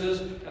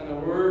Genesis, and the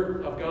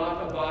word of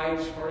God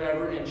abides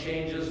forever and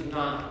changes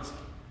not.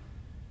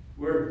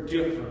 We're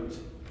different.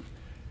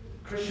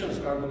 Christians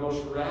are the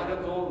most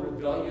radical,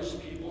 rebellious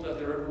people that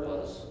there ever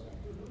was.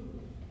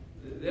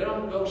 They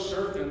don't go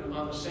surfing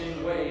on the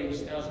same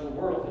waves as the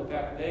world. In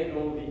fact, they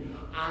go the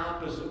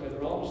opposite way.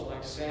 They're almost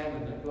like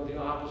salmon that go the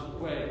opposite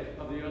way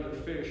of the other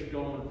fish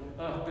going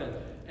up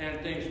and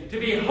things. To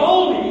be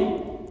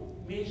holy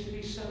means to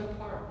be set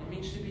apart. It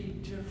means to be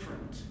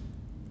different.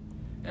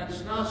 And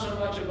it's not so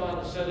much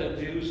about a set of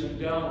do's and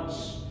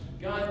don'ts.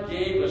 God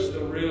gave us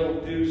the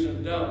real do's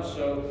and don'ts.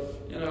 So,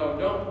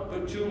 don't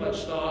put too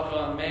much stock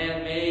on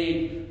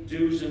man-made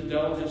do's and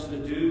don'ts. It's the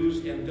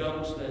do's and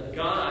don'ts that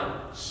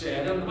God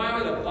said. And by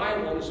the way, the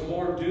Bible is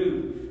more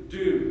do.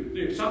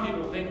 Some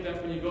people think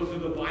that when you go through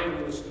the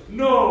Bible, it's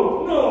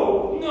no.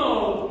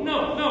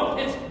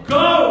 It's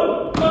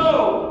go.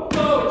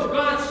 It's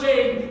God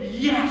saying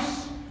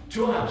yes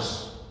to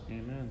us.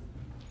 Amen.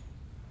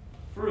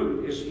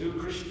 Fruit is new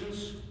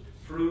Christians.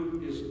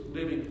 Fruit is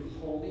living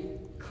holy,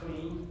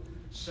 clean,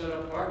 set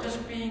apart,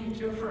 just being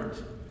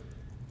different.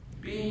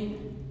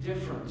 Being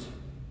different.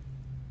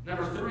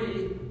 Number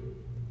 3,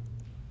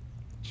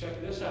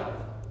 check this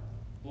out.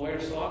 Blow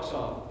your socks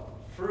off.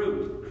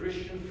 Fruit,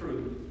 Christian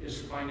fruit,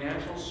 is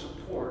financial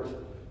support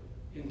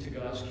into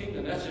God's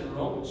kingdom. That's in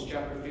Romans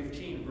chapter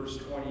 15, verse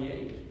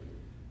 28.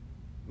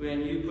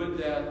 When you put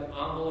that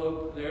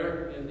envelope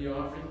there in the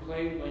offering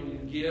plate, when you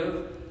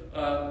give,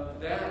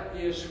 that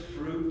is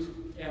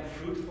fruit and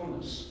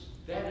fruitfulness.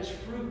 That is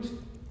fruit.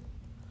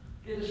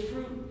 It is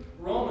fruit.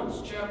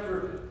 Romans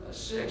chapter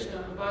 6.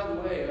 Now, by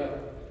the way,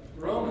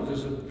 Romans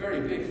is a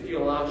very big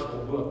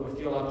theological book with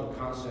theological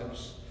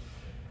concepts.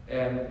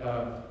 And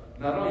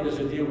not only does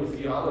it deal with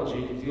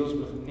theology, it deals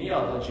with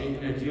neology,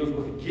 and it deals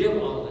with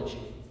giveology.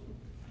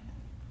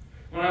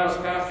 When I was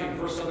pastoring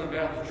First Southern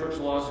Baptist Church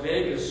in Las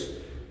Vegas,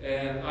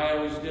 and I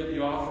always did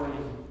the offering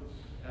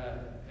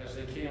as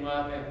they came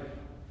up and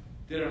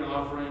did an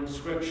offering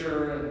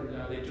scripture, and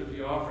they took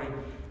the offering.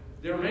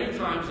 There were many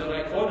times that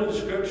I quoted the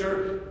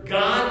scripture,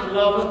 God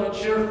loveth a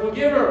cheerful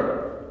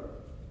giver.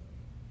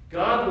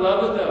 God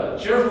loveth a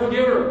cheerful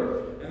giver.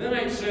 And then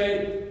I'd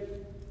say,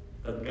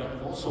 but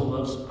God also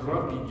loves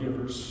grumpy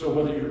givers. So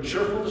whether you're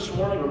cheerful this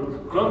morning or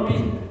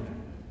grumpy,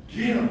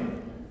 give.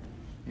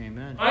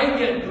 Amen. I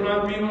get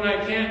grumpy when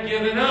I can't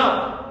give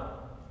enough.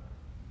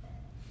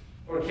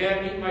 Or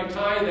can't meet my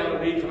tithe that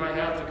week, and I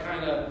have to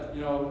kind of,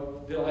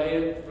 delay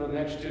it for the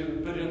next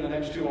two, put in the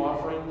next two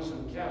offerings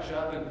and catch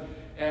up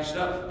and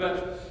stuff.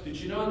 But did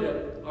you know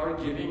that our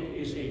giving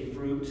is a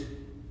fruit?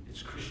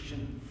 It's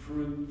Christian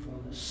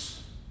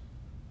fruitfulness.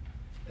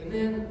 And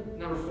then,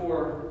 number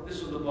 4,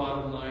 this is the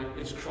bottom line.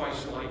 It's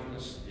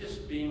Christ-likeness.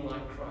 Just being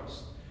like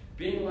Christ.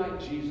 Being like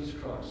Jesus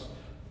Christ.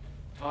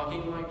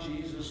 Talking like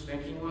Jesus,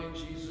 thinking like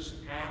Jesus,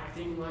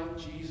 acting like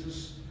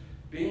Jesus.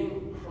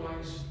 Being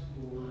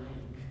Christ-like.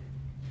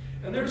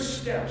 And there's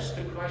steps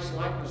to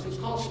Christ-likeness. It's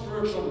called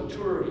spiritual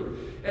maturity.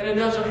 And it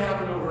doesn't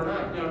happen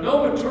overnight.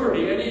 No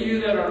maturity. Any of you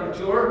that are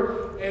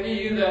mature, any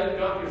of you that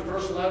got your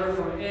first letter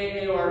from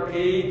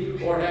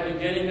AARP, or have been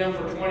getting them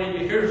for 20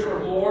 years or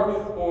more,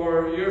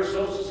 or your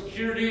Social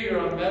Security, or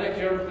on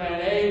Medicare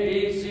Plan A,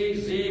 B, C,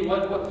 Z,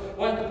 what,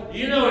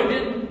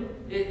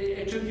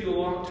 it took you a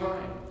long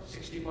time,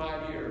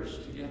 65 years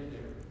to get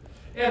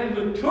there. And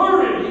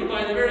maturity,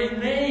 by the very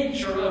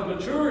nature of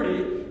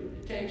maturity,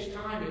 it takes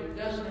time. It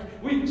doesn't.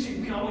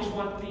 We always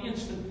want the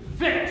instant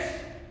fix.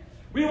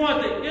 We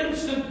want the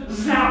instant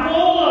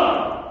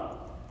zapola.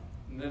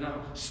 And then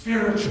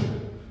spiritual.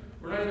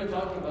 We're not even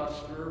talking about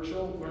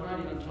spiritual. We're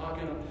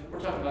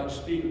talking about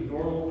just being a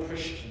normal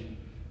Christian,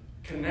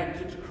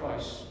 connected to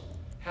Christ,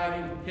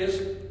 having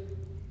His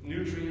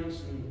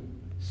nutrients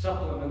and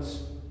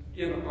supplements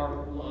in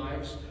our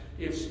lives.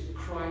 It's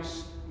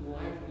Christ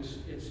likeness.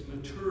 It's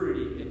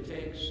maturity. It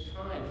takes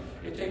time.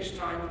 It takes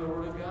time in the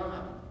Word of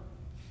God.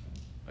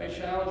 I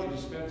challenge you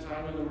to spend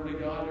time in the Word of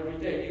God every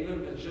day,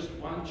 even if it's just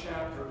one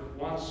chapter,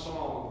 one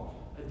psalm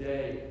a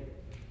day.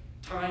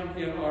 Time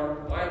in our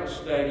Bible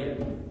study.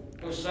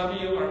 Some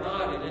of you are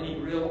not in any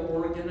real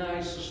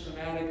organized,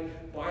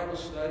 systematic Bible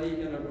study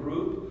in a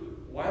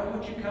group. Why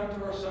won't you come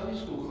to our Sunday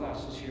school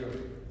classes here?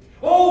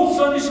 Oh,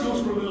 Sunday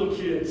school's for little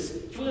kids.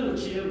 It's for little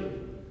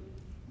children.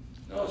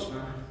 No, it's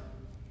not.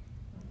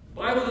 The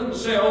Bible doesn't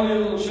say only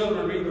little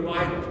children read the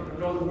Bible or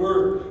know the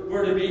Word.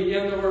 We're to be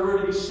in the Word. We're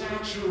to be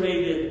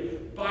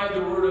saturated by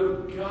the Word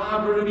of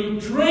God. We're to be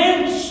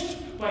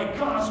drenched by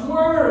God's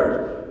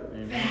Word.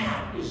 Amen.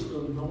 That is the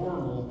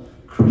normal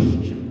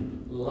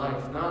Christian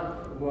life,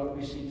 not what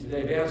we see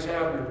today. Vance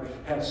Havner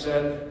had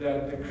said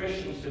that the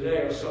Christians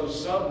today are so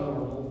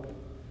subnormal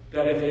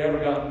that if they ever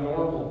got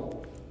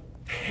normal,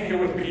 it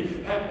would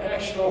be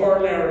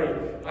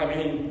extraordinary. I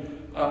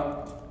mean,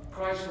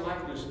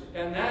 Christ-likeness.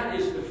 And that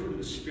is the fruit of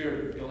the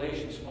Spirit,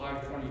 Galatians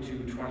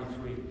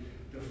 5:22-23.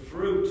 The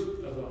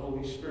fruit of the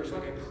Holy Spirit. It's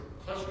like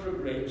a cluster of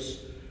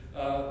grapes,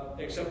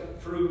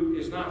 except fruit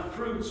is not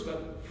fruits,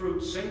 but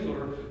fruit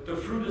singular. The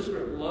fruit is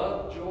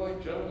love, joy,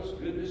 gentleness,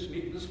 goodness,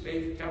 meekness,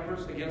 faith,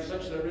 temperance. Against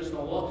such there is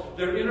no law.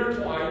 They're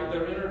intertwined,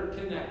 they're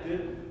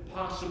interconnected.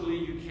 Possibly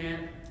you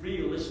can't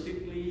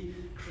realistically,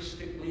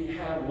 Christically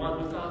have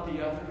one without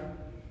the other.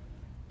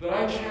 But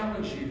I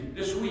challenge you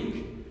this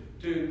week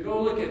to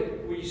go look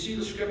at, well, you see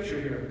the scripture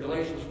here,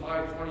 Galatians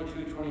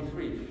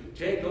 5:22-23.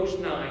 Take those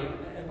 9,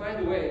 and by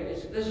the way,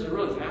 this is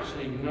really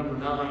fascinating, number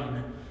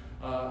 9.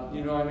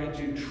 I'm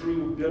into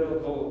true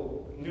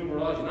biblical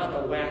numerology, not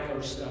the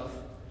wacko stuff.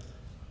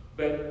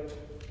 But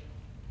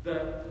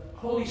the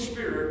Holy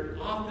Spirit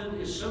often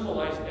is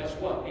symbolized as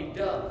what? A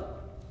dove.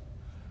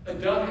 A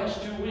dove has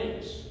 2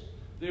 wings.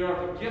 They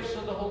are the gifts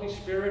of the Holy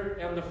Spirit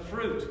and the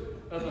fruit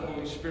of the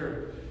Holy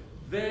Spirit.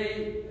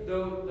 They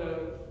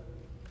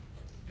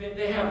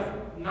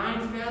have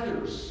 9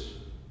 feathers.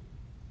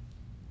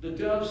 The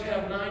doves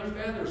have 9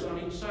 feathers on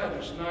each side.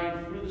 There's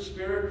 9 fruit of the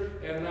Spirit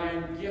and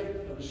 9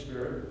 gift of the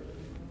Spirit.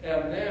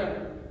 And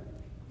then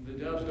the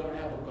doves don't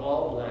have a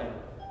gallbladder.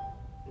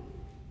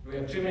 We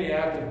have too many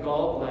active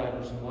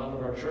gallbladders in a lot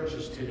of our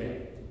churches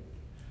today.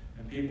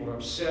 And people are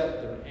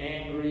upset, they're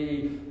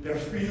angry, their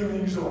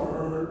feelings are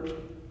hurt.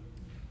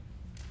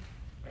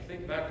 I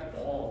think back to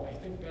Paul. I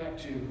think back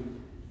to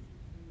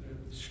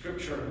the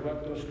Scripture and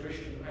what those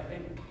Christians, I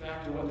think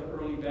back to what the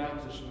early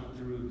Baptists went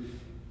through,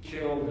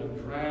 killed and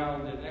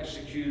drowned and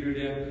executed,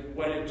 and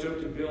what it took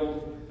to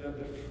build the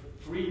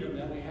freedom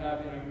that we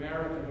have in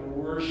America to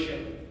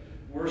worship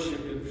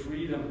and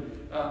freedom,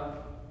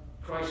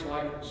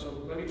 Christ-likeness.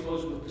 So let me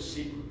close with the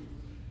secret.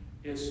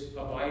 It's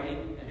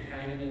abiding and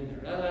hanging in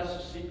there. Now, that's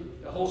the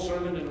secret. The whole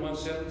sermon in one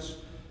sentence: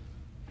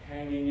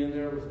 hanging in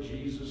there with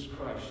Jesus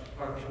Christ,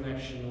 our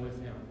connection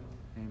with Him.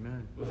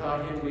 Amen.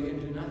 Without Him, we can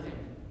do nothing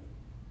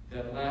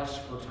that lasts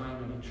for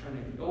time and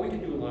eternity. Oh, we can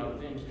do a lot of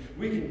things.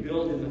 We can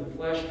build in the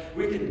flesh.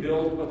 We can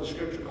build what the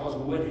Scripture calls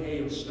wood, hay,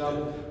 and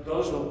stubble.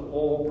 Those will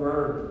all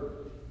burn.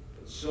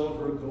 But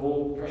silver,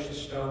 gold,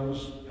 precious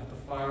stones at the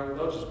fire,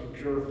 they'll just be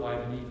purified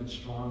and even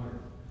stronger.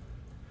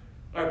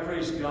 I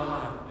praise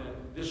God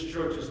that this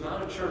church is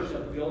not a church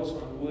that builds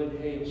on wood,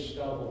 hay, and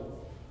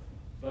stubble,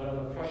 but on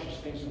the precious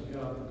things of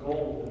God, the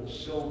gold and the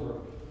silver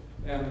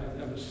and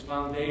the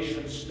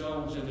foundation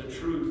stones and the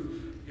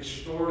truth.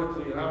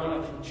 Historically, and I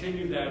want to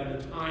continue that in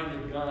the time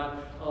that God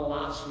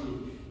allows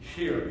me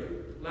here.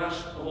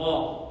 Last of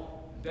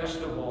all,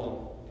 best of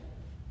all,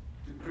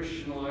 the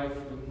Christian life,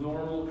 the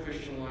normal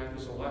Christian life,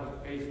 is a life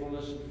of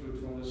faithfulness and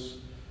fruitfulness.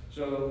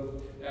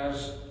 So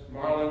as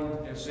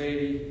Marlon and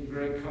Sadie,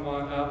 Greg, come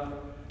on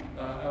up,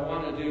 I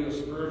want to do a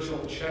spiritual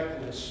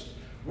checklist.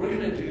 We're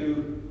going to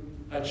do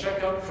a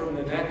checkup from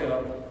the neck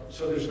up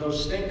so there's no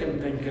stinking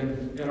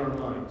thinking in our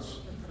minds.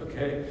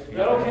 Okay? Is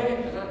that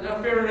okay? Is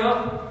that fair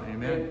enough?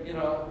 Amen.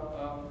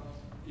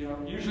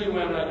 Usually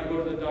when you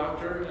go to the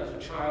doctor as a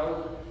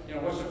child,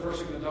 what's the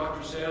first thing the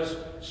doctor says?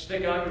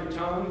 Stick out your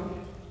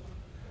tongue.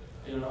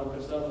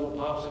 Because those little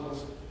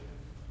popsicles.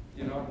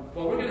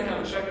 Well, we're going to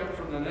have a checkup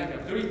from the neck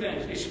up. 3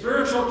 things. A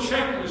spiritual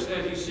checklist,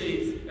 as you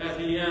see at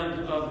the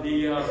end of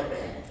the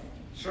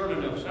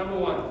sermon notes. Number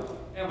 1,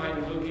 am I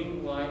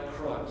looking like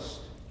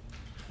Christ?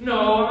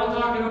 No, I'm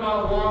not talking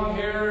about long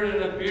hair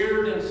and a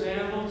beard and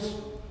sandals.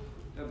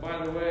 And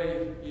by the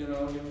way,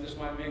 this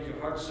might make your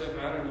heart sick.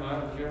 I don't know. I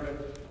don't care.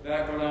 But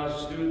back when I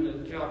was a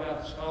student at Cal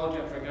Baptist College,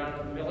 after I got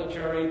into the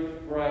military,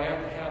 where I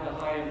had to have the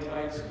high and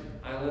tights,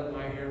 I let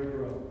my hair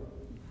grow.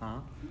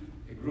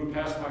 It grew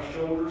past my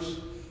shoulders.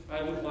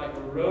 I looked like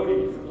a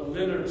roadie from the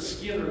Leonard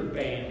Skinner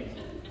band.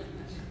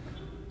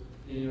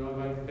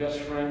 My best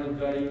friend and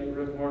buddy,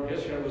 Rick Warren,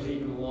 his hair was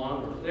even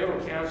longer. They were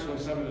canceling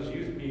some of his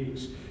youth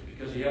meetings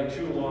because he had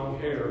too long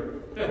hair.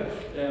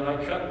 And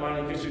I cut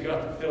mine because you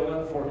got to fill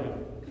in for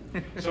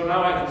him. So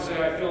now I can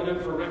say I filled in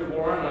for Rick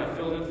Warren and I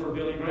filled in for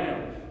Billy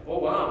Graham. Oh,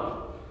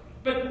 wow.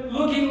 But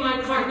looking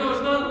like Christ, no,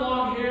 it's not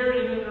long hair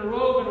and in a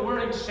robe and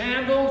wearing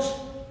sandals.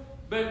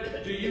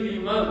 But do you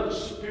emulate the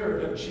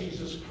Spirit of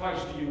Jesus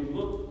Christ? Do you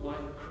look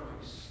like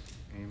Christ?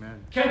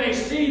 Amen. Can they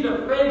see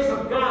the face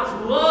of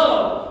God's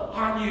love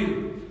on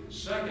you?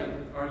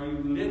 Second, are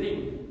you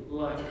living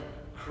like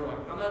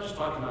Christ? I'm not just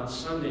talking about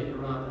Sunday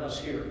around us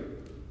here,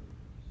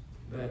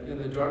 but in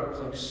the dark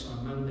place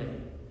on Monday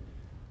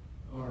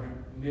or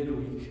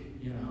midweek,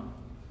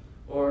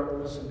 or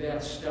when some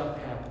bad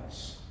stuff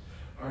happens.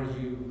 Are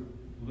you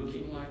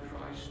looking like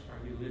Christ?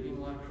 Are you living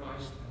like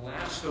Christ? And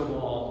last of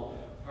all,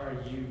 are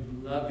you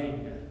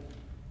loving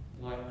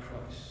like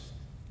Christ?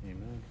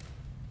 Amen.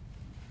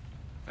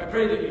 I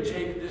pray that you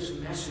take this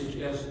message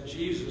as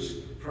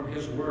Jesus, from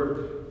His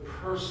Word,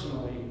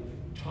 personally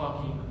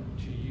talking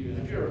to you.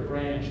 And if you're a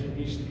branch that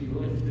needs to be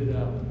lifted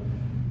up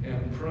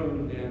and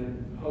pruned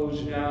and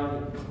hosed down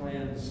and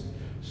cleansed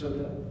so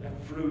that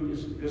that fruit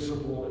is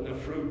visible and the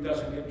fruit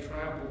doesn't get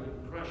trampled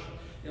and crushed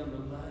in the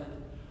mud,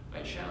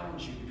 I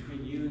challenge you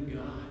between you and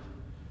God.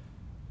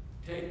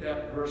 Take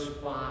that verse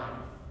 5.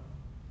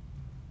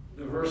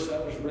 The verse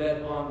that was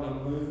read on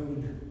the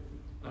moon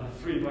on a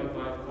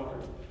 3x5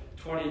 card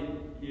 20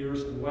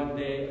 years and 1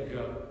 day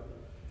ago.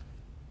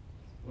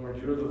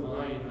 Lord, you're the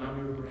vine, I'm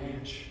your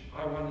branch.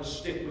 I want to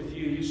stick with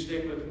you, you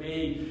stick with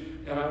me.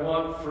 And I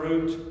want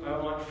fruit. I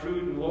want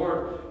fruit. And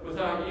Lord,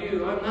 without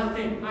you, I'm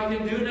nothing. I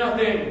can do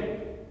nothing.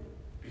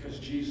 Because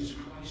Jesus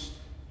Christ,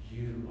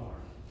 you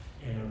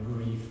are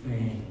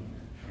everything.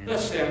 Amen.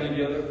 Let's stand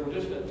together for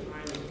just a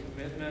time of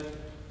commitment.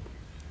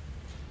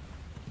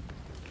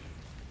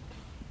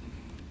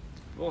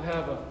 We'll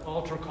have an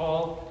altar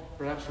call.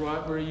 Perhaps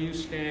right where you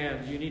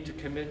stand, you need to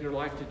commit your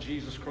life to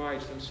Jesus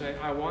Christ and say,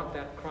 I want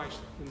that Christ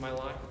in my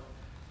life.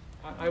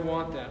 I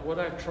want that. What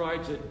I've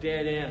tried is a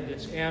dead end.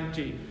 It's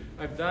empty.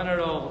 I've done it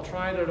all,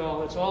 tried it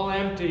all. It's all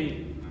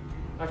empty.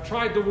 I've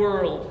tried the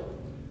world.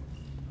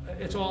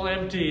 It's all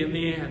empty in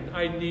the end.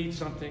 I need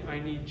something. I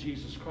need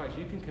Jesus Christ.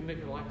 You can commit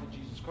your life to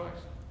Jesus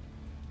Christ.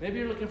 Maybe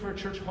you're looking for a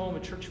church home, a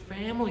church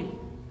family.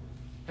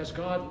 Has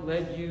God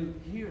led you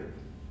here?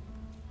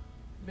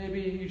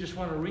 Maybe you just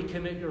want to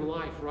recommit your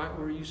life right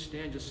where you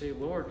stand. Just say,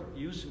 Lord,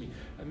 use me.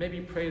 And maybe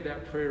pray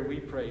that prayer we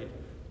prayed.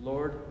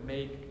 Lord,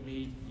 make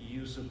me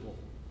usable.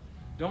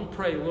 Don't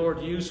pray,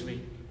 Lord, use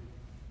me.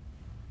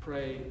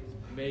 Pray,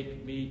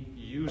 make me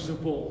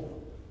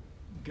usable.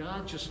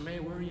 God just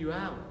may wear you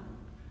out.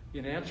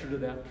 In answer to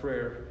that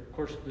prayer, of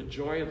course, the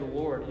joy of the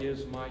Lord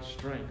is my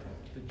strength.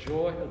 The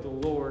joy of the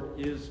Lord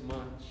is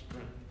my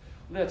strength.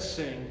 Let's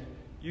sing.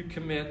 You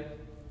commit.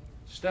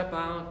 Step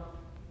out.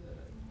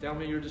 Tell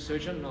me your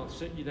decision, and I'll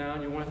sit you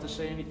down. You won't have to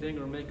say anything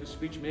or make a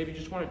speech. Maybe you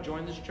just want to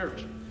join this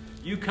church.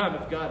 You come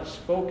if God has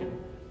spoken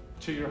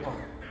to your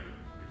heart.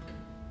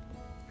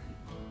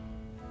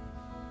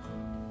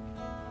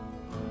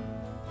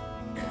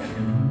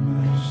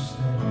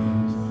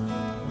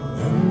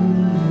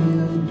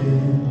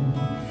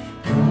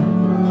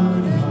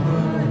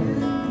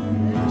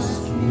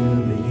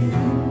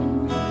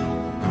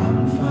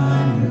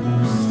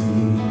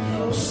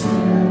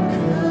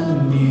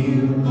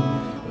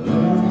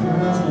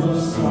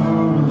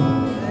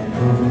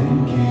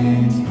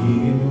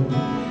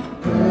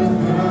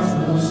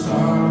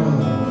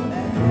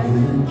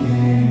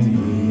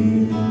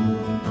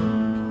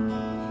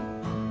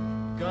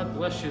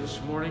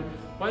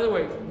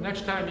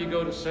 Next time you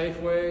go to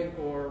Safeway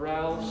or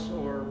Ralph's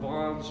or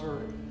Vons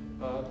or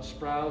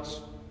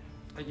Sprouts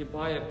and you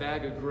buy a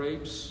bag of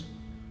grapes,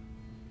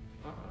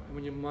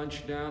 when you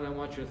munch down, I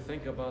want you to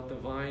think about the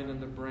vine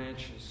and the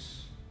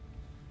branches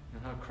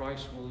and how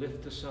Christ will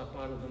lift us up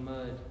out of the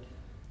mud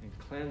and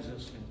cleanse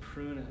us and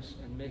prune us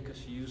and make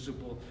us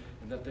usable,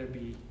 and that there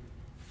be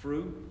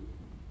fruit,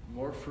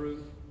 more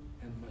fruit,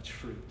 and much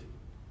fruit.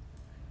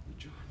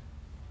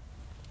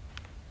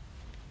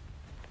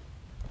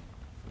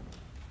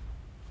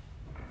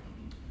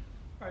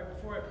 All right,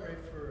 before I pray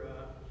for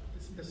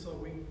dismissal,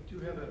 we do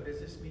have a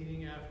business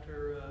meeting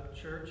after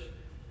church.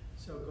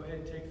 So go ahead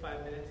and take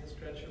 5 minutes and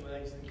stretch your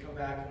legs and come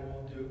back and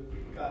we'll do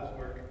God's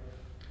work.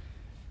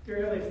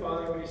 Dear Heavenly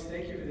Father, we just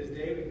thank you for this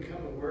day. We can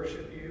come and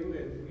worship you,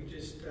 and we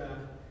just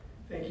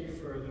thank you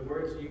for the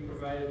words that you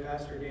provided,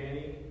 Pastor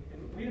Danny.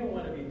 And we don't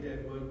want to be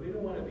dead wood. We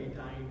don't want to be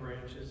dying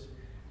branches.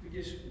 We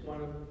just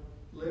want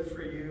to live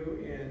for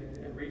you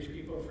and reach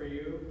people for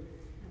you.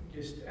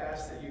 Just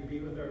ask that you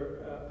be with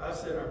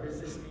us at our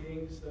business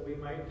meetings, so that we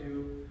might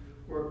do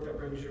work that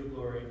brings you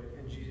glory.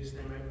 In Jesus'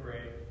 name I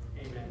pray.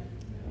 Amen.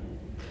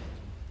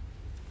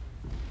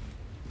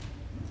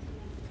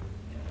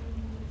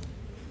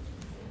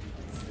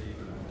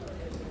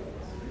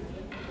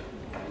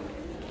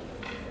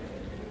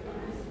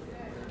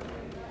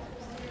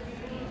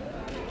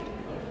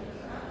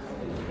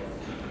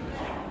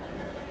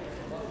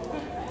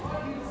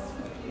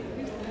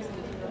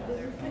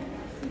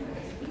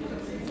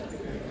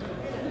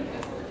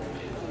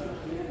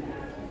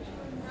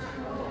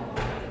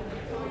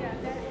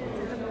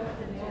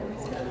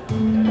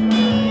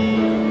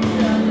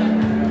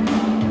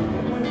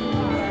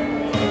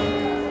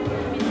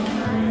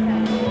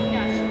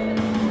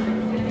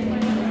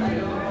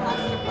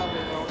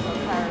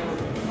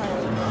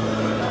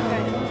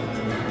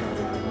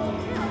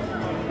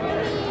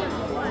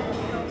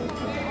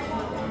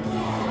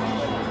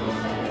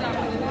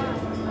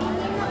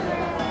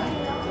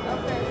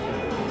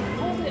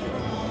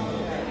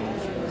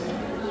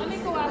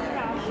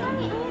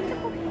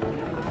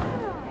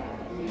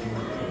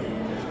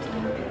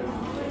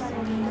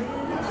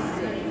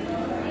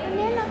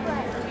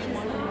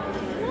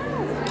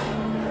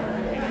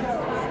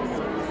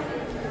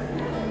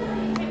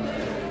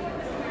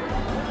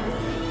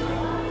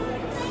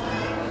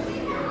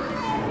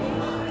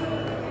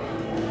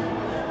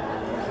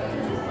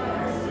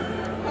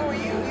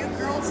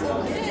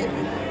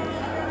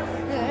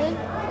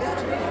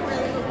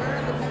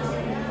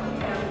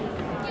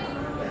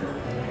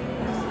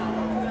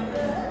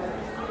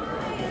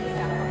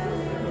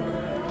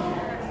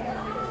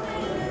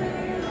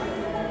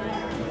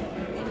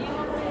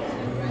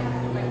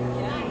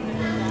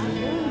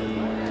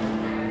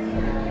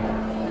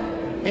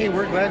 Hey,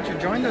 we're glad you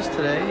joined us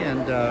today, and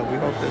we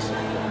hope this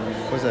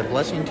was a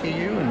blessing to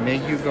you and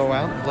made you go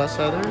out and bless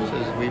others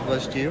as we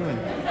blessed you. And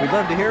we'd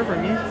love to hear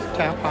from you.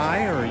 Tap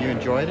high, or you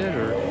enjoyed it,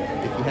 or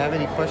if you have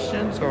any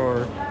questions,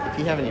 or if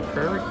you have any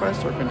prayer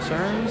requests or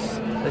concerns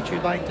that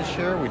you'd like to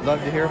share, we'd love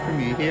to hear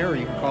from you here, or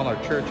you can call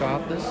our church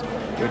office,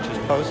 which is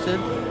posted.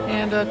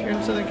 And if you're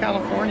in Southern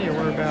California,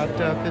 we're about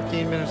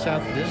 15 minutes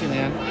south of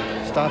Disneyland.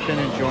 Stop in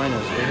and join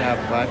us. We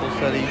have Bible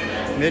study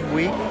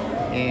midweek,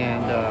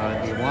 and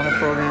the Awana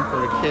program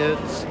for the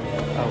kids.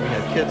 We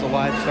have Kids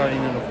Alive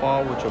starting in the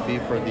fall, which will be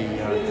for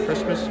the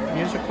Christmas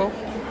musical.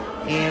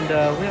 And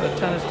we have a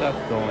ton of stuff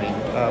going.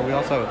 We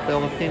also have a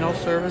Filipino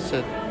service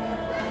at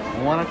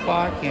 1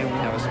 o'clock, and we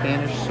have a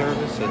Spanish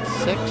service at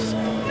 6.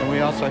 And we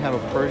also have a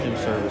Persian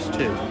service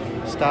too.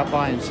 Stop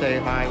by and say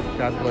hi.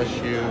 God bless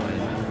you,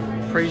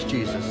 and praise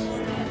Jesus.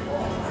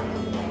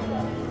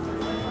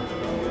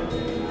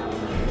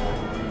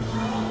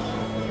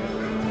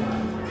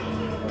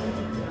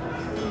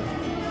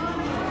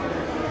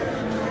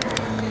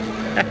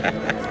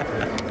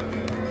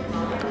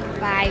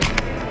 Bye.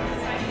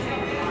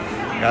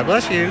 God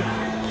bless you.